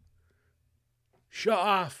border. Shut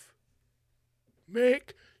off.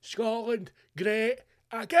 Make Scotland great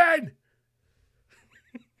again.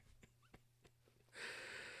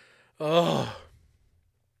 Oh.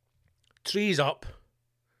 Trees up.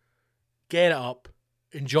 Get it up.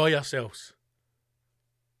 Enjoy yourselves.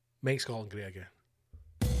 Make Scotland great again.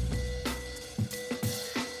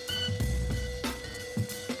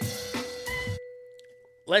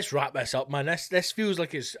 Let's wrap this up, man. This feels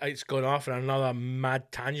like it's gone off on another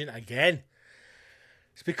mad tangent again.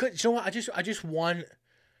 It's because, you know what, I just want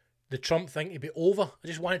the Trump thing to be over. I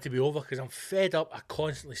just want it to be over because I'm fed up. I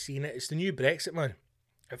constantly seeing it. It's the new Brexit, man.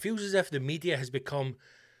 It feels as if the media has become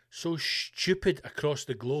so stupid across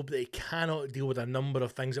the globe that it cannot deal with a number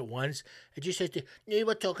of things at once. It just says, now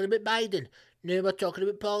we're talking about Biden. Now we're talking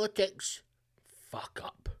about politics. Fuck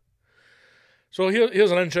up. So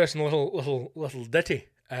here's an interesting little ditty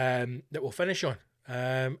that we'll finish on.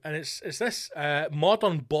 And it's this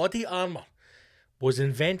modern body armour was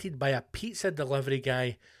invented by a pizza delivery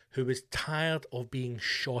guy who was tired of being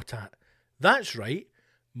shot at. That's right,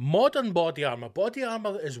 modern body armour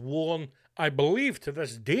that is worn, I believe, to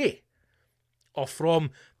this day, or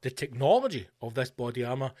from the technology of this body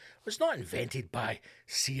armour, was not invented by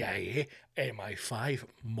CIA, MI5,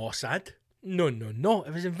 Mossad. No.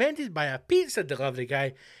 It was invented by a pizza delivery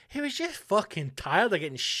guy who was just fucking tired of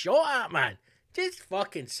getting shot at, man. Just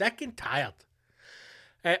fucking sick and tired.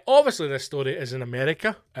 Obviously, this story is in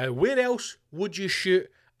America. Where else would you shoot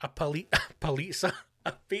a pizza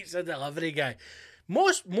A pizza delivery guy.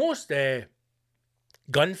 Most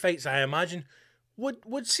gunfights, I imagine,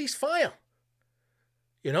 would cease fire.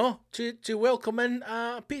 You know, to welcome in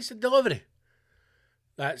a pizza delivery.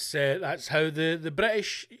 That's how the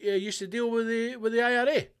British used to deal with the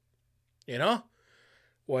IRA. You know,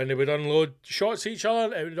 when they would unload shots at each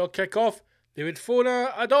other, it would all kick off. They would phone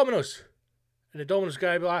a Domino's, and the Domino's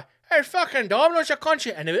guy would be like, "Hey, fucking Domino's, you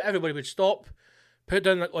cunt!" And everybody would stop, put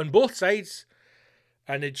down on both sides,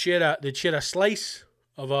 and they'd share a slice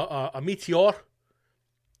of a meteor,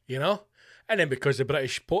 you know. And then because the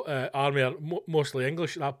British army are mostly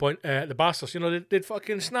English at that point, the bastards, you know, they'd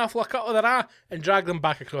fucking snaffle a cut of their eye and drag them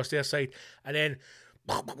back across their side, and then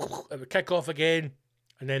it would kick off again,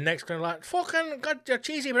 and then next kind of like, "Fucking got your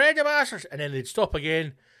cheesy bread, you bastards!" And then they'd stop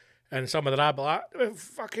again. And some of the rabble like,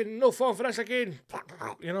 "Fucking no fun for this again,"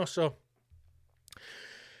 you know. So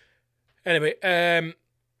anyway,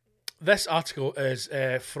 this article is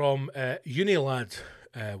from Unilad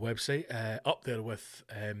website, up there with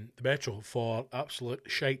the Metro for absolute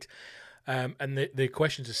shite. And the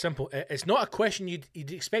questions are simple. It's not a question you'd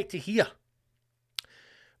expect to hear,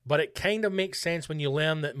 but it kind of makes sense when you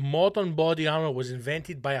learn that modern body armour was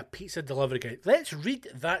invented by a pizza delivery guy. Let's read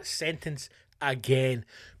that sentence again,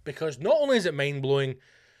 because not only is it mind-blowing,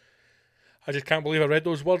 I just can't believe I read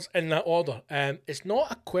those words in that order. It's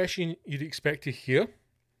not a question you'd expect to hear,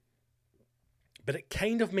 but it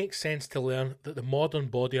kind of makes sense to learn that the modern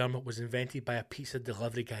body armour was invented by a pizza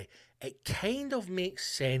delivery guy. It kind of makes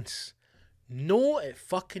sense. No, it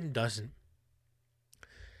fucking doesn't.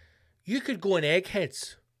 You could go on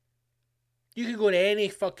Eggheads. You could go to any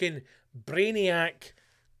fucking brainiac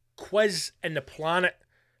quiz in the planet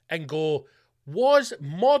and go, was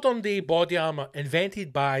modern day body armour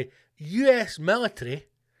invented by US military,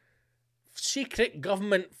 secret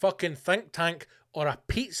government fucking think tank, or a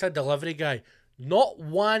pizza delivery guy? Not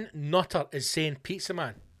one nutter is saying pizza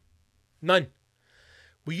man. None.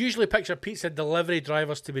 We usually picture pizza delivery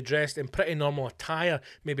drivers to be dressed in pretty normal attire,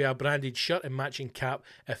 maybe a branded shirt and matching cap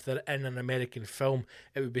if they're in an American film.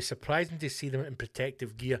 It would be surprising to see them in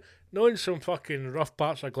protective gear. Not in some fucking rough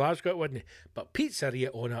parts of Glasgow, wouldn't it? But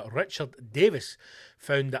pizzeria owner Richard Davis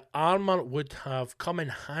found that armour would have come in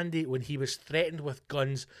handy when he was threatened with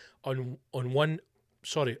guns on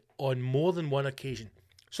more than one occasion.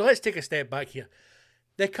 So let's take a step back here.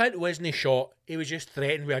 The cunt wasn't shot, he was just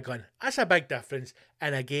threatened with a gun. That's a big difference,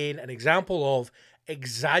 and again, an example of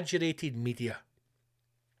exaggerated media.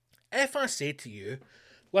 If I say to you,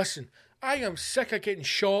 "Listen, I am sick of getting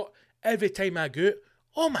shot every time I go out,"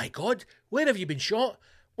 "Oh my God, where have you been shot?"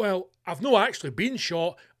 "Well, I've not actually been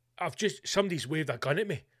shot, somebody's waved a gun at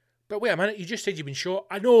me." "But wait a minute, you just said you've been shot."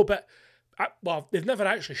 "I know, but they've never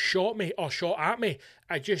actually shot me or shot at me.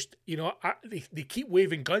 I just, they keep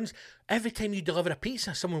waving guns. Every time you deliver a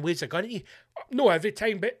pizza, someone waves a gun at you." "No, every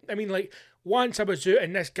time, but I mean, like, once I was out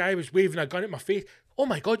and this guy was waving a gun at my face." "Oh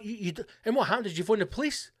my God, and what happened? Did you phone the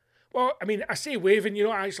police?" "Well, I mean, I say waving,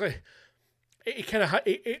 actually,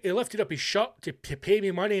 he lifted up his shirt to pay me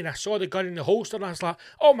money, and I saw the gun in the holster, and I was like,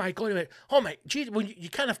 oh my God," I went, "Oh my, geez, well, you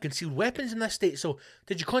can't have concealed weapons in this state, so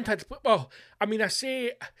did you contact the..." "Well, I mean, I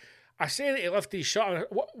say that he lifted his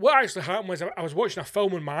shirt. What actually happened was I was watching a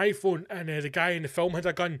film on my iPhone, and the guy in the film had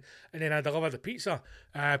a gun, and then I delivered the pizza.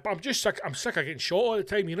 But I'm sick of getting shot all the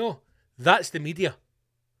time, That's the media.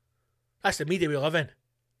 That's the media we live in.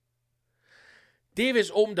 Davis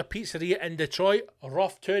opened a pizzeria in Detroit,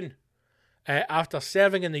 rough tune, after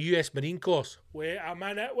serving in the US Marine Corps. Wait a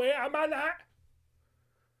minute.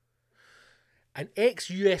 An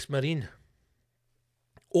ex-US Marine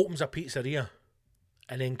opens a pizzeria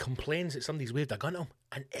and then complains that somebody's waved a gun at him.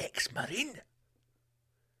 An ex-Marine?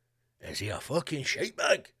 Is he a fucking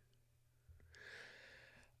shitebag?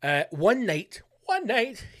 One night,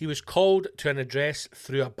 he was called to an address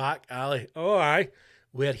through a back alley. Oh, aye.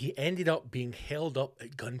 Where he ended up being held up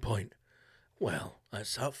at gunpoint. Well,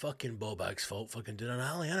 that's that fucking ballbag's fault fucking doing an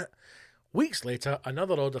alley, innit? Weeks later,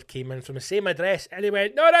 another order came in from the same address, and he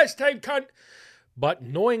went, "No, this time, cunt." But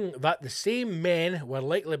knowing that the same men were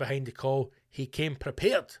likely behind the call, he came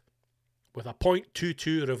prepared with a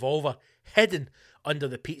 .22 revolver hidden under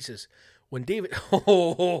the pizzas. When David...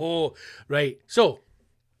 Right, so,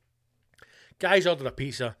 guys ordered a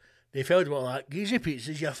pizza. They filled him with like, "These are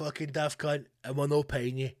pizzas, you fucking daft cunt, and we're not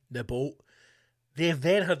paying you the boat." They've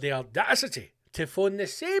then had the audacity to phone the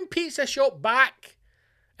same pizza shop back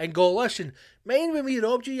and go, "Listen, mind when we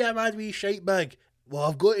robbed you, you mad wee shite bag?" "Well,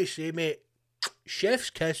 I've got to say, mate, chef's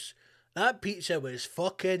kiss, that pizza was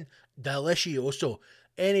fucking delicioso.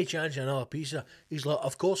 Any chance of another pizza?" He's like,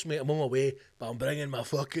 "Of course, mate, I'm on my way, but I'm bringing my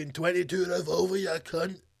fucking .22 revolver, you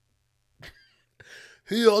cunt."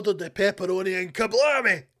 Who ordered the pepperoni and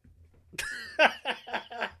kablami?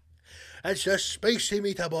 It's a spicy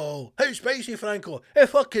meatball. How spicy, Franco? It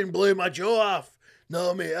fucking blew my jaw off.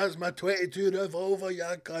 No, mate, that's my 22 revolver, you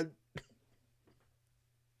cunt.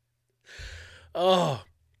 Oh,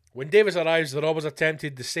 when Davis arrives, the robbers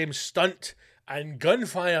attempted the same stunt and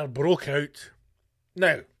gunfire broke out.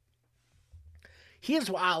 Now,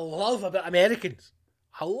 here's what I love about Americans.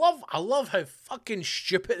 I love how fucking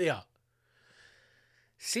stupid they are.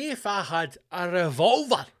 See if I had a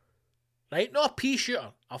revolver, right? Not a pea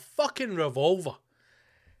shooter, a fucking revolver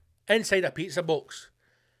inside a pizza box.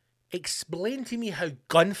 Explain to me how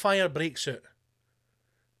gunfire breaks out.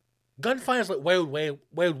 Gunfire's like Wild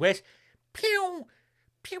West. Pew!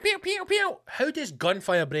 Pew, pew, pew, pew. How does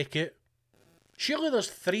gunfire break out? Surely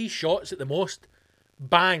there's 3 shots at the most.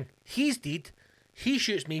 Bang. He's dead. He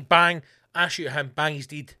shoots me. Bang. I shoot him. Bang. He's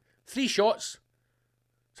dead. 3 shots.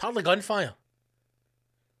 It's hardly gunfire.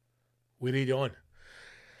 We read on.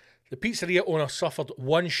 The pizzeria owner suffered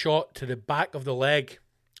 1 shot to the back of the leg.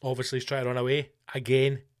 Obviously he's trying to run away.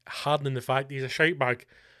 Again, hardening the fact that he's a shitebag.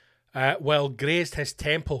 While grazed his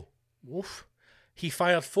temple. Oof. He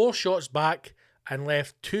fired 4 shots back and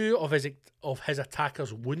left 2 of his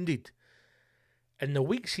attackers wounded. In the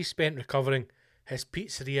weeks he spent recovering, his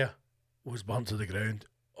pizzeria was burnt to the ground.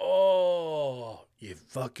 Oh, you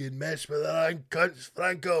fucking mess with the wrong cunts,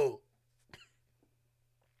 Franco.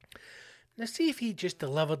 Now see if he just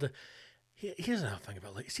delivered here's another thing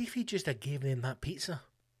about see if he just gave them that pizza.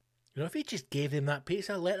 You know, if he just gave them that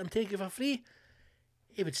pizza, let them take it for free,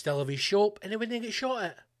 he would still have his shop and he wouldn't get shot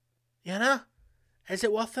at. You know? Is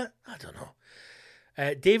it worth it? I don't know.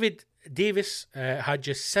 Davis had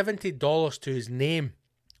just $70 to his name.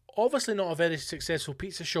 Obviously not a very successful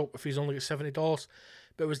pizza shop if he's only got $70,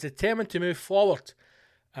 but was determined to move forward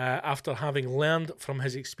after having learned from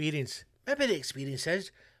his experience. Maybe the experience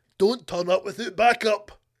is, don't turn up without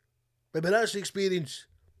backup. Maybe that's the experience.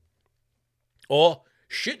 Or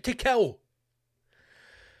shoot to kill.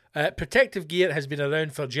 Protective gear has been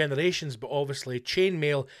around for generations, but obviously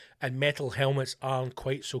chainmail and metal helmets aren't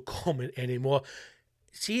quite so common anymore.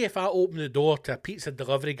 See if I open the door to a pizza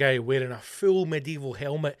delivery guy wearing a full medieval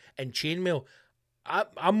helmet and chainmail,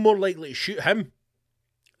 I'm more likely to shoot him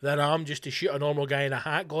than I am just to shoot a normal guy in a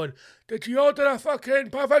hat going, "Did you order a fucking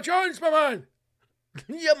Papa John's, my man?"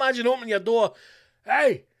 Can you imagine opening your door?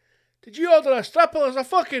 "Hey, did you order a stripper? There's a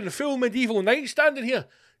fucking full medieval knight standing here."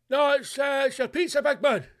 "No, it's your pizza, big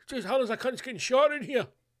man. Just how does a cunt's getting shot in here?"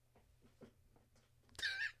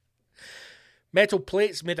 Metal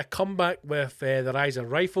plates made a comeback with the rise of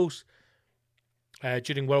rifles.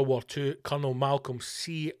 During World War II, Colonel Malcolm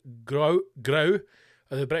C. Grow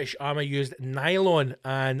of the British Army used nylon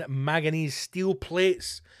and manganese steel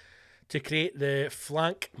plates to create the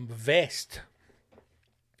flank vest.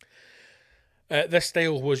 This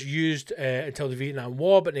style was used until the Vietnam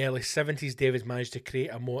War, but in the early 70s, Davis managed to create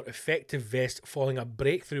a more effective vest following a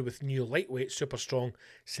breakthrough with new lightweight, super strong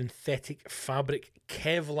synthetic fabric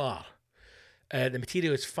Kevlar. The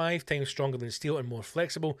material is 5 times stronger than steel and more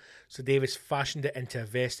flexible, so Davis fashioned it into a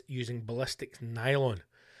vest using ballistic nylon.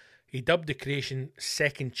 He dubbed the creation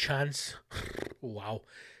Second Chance. Wow.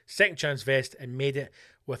 Second Chance vest, and made it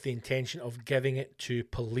with the intention of giving it to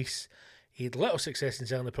police. He had little success in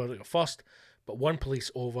selling the product at first, but won police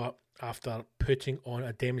over after putting on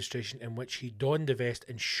a demonstration in which he donned the vest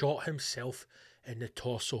and shot himself in the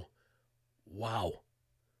torso. Wow.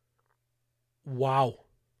 Wow.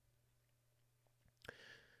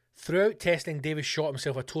 Throughout testing, Davis shot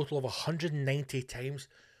himself a total of 190 times.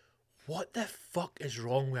 What the fuck is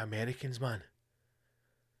wrong with Americans, man?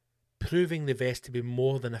 Proving the vest to be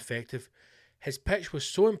more than effective. His pitch was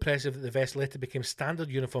so impressive that the vest later became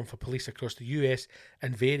standard uniform for police across the US,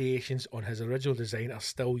 and variations on his original design are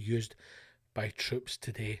still used by troops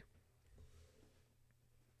today.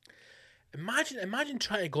 Imagine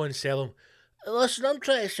trying to go and sell them. "Listen, I'm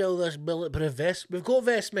trying to sell this bulletproof vest. We've got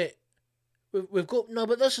vests, mate. We've got... No,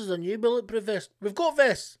 but this is a new bulletproof vest. We've got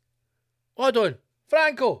vests. Hold on.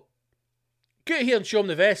 Franco, get here and show him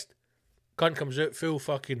the vest." Cunt comes out, full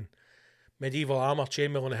fucking medieval armour,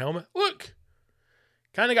 chainmail and a helmet. "Look,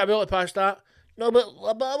 can I get a bullet past that?" "No, but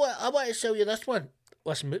I want to sell you this one."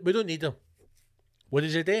 "Listen, we don't need them." What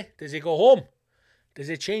does he do? Does he go home? Does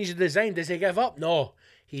he change the design? Does he give up? No.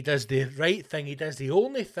 He does the right thing. He does the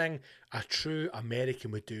only thing a true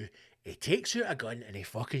American would do. He takes out a gun and he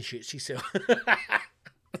fucking shoots himself.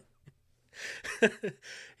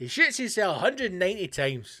 He shoots himself 190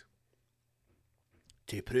 times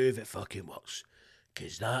to prove it fucking works.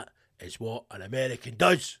 Because that is what an American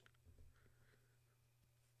does.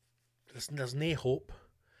 Listen, there's no hope.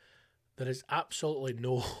 There is absolutely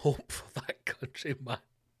no hope for that country, man.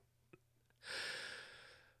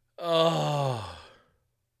 Oh.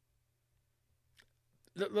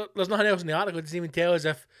 There's nothing else in the article. It doesn't even tell us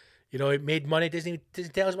if, it made money. It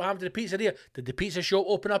doesn't tell us what happened to the pizzeria. Did the pizza shop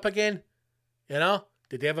open up again? Did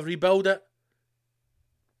they ever rebuild it?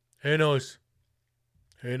 Who knows?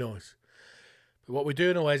 But what we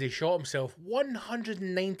do know is he shot himself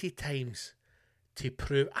 190 times to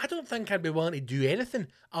prove... I don't think I'd be willing to do anything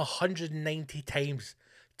 190 times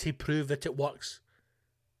to prove that it works.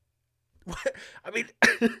 I mean,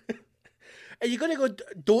 are you going to go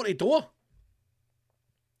door to door?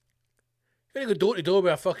 You're going to go door to door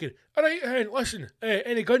with a fucking... All right, listen,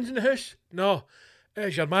 any guns in the house? No.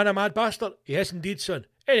 Is your man a mad bastard? Yes, indeed, son.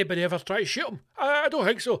 Anybody ever try to shoot him? I don't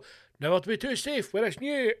think so. Never to be too safe. With this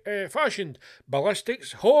new fashioned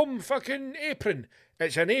ballistics home fucking apron.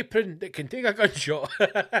 It's an apron that can take a gunshot.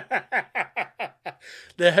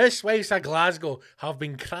 The housewives of Glasgow have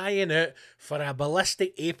been crying out for a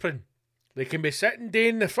ballistic apron. They can be sitting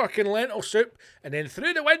doing the fucking lentil soup and then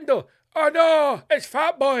through the window, oh no, it's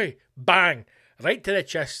Fat Boy. Bang. Right to the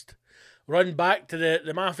chest. Run back to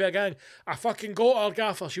the mafia gang. I fucking got her,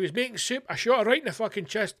 gaffer. She was making soup. I shot her right in the fucking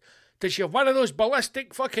chest. Did she have one of those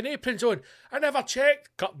ballistic fucking aprons on? I never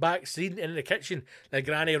checked. Cut back, scene in the kitchen. The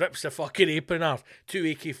granny rips the fucking apron off. 2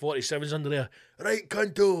 AK-47s under there. Right,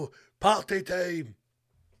 cunto. Party time.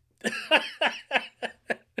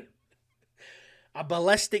 A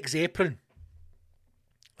ballistics apron.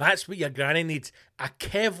 That's what your granny needs. A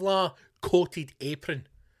Kevlar coated apron.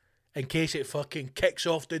 In case it fucking kicks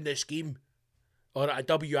off down the scheme. Or at a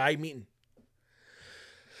WI meeting.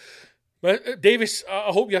 But Davis,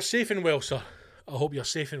 I hope you're safe and well, sir. I hope you're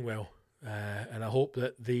safe and well. And I hope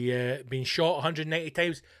that the being shot 190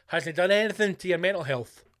 times hasn't done anything to your mental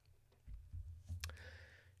health.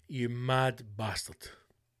 You mad bastard.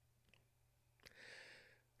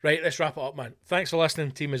 Right, let's wrap it up, man. Thanks for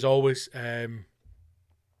listening, team, as always.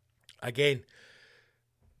 Again,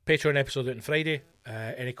 Patreon episode out on Friday.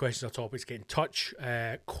 Any questions or topics, get in touch.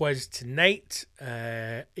 Quiz tonight,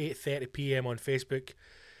 8:30 p.m. on Facebook.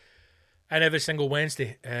 And every single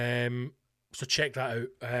Wednesday. So check that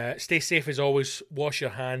out. Stay safe as always. Wash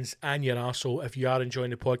your hands and your arsehole. If you are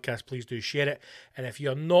enjoying the podcast, please do share it. And if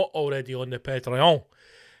you're not already on the Patreon,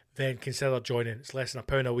 then consider joining. It's less than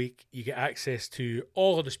 £1 a week. You get access to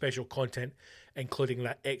all of the special content, including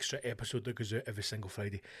that extra episode that goes out every single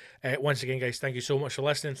Friday. Once again, guys, thank you so much for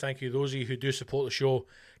listening. Thank you. Those of you who do support the show,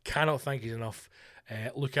 cannot thank you enough.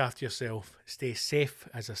 Look after yourself. Stay safe,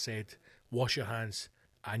 as I said. Wash your hands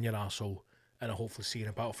and your arsehole, and I'll hopefully see you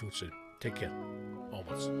in a battlefield soon. Take care.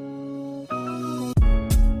 Onwards.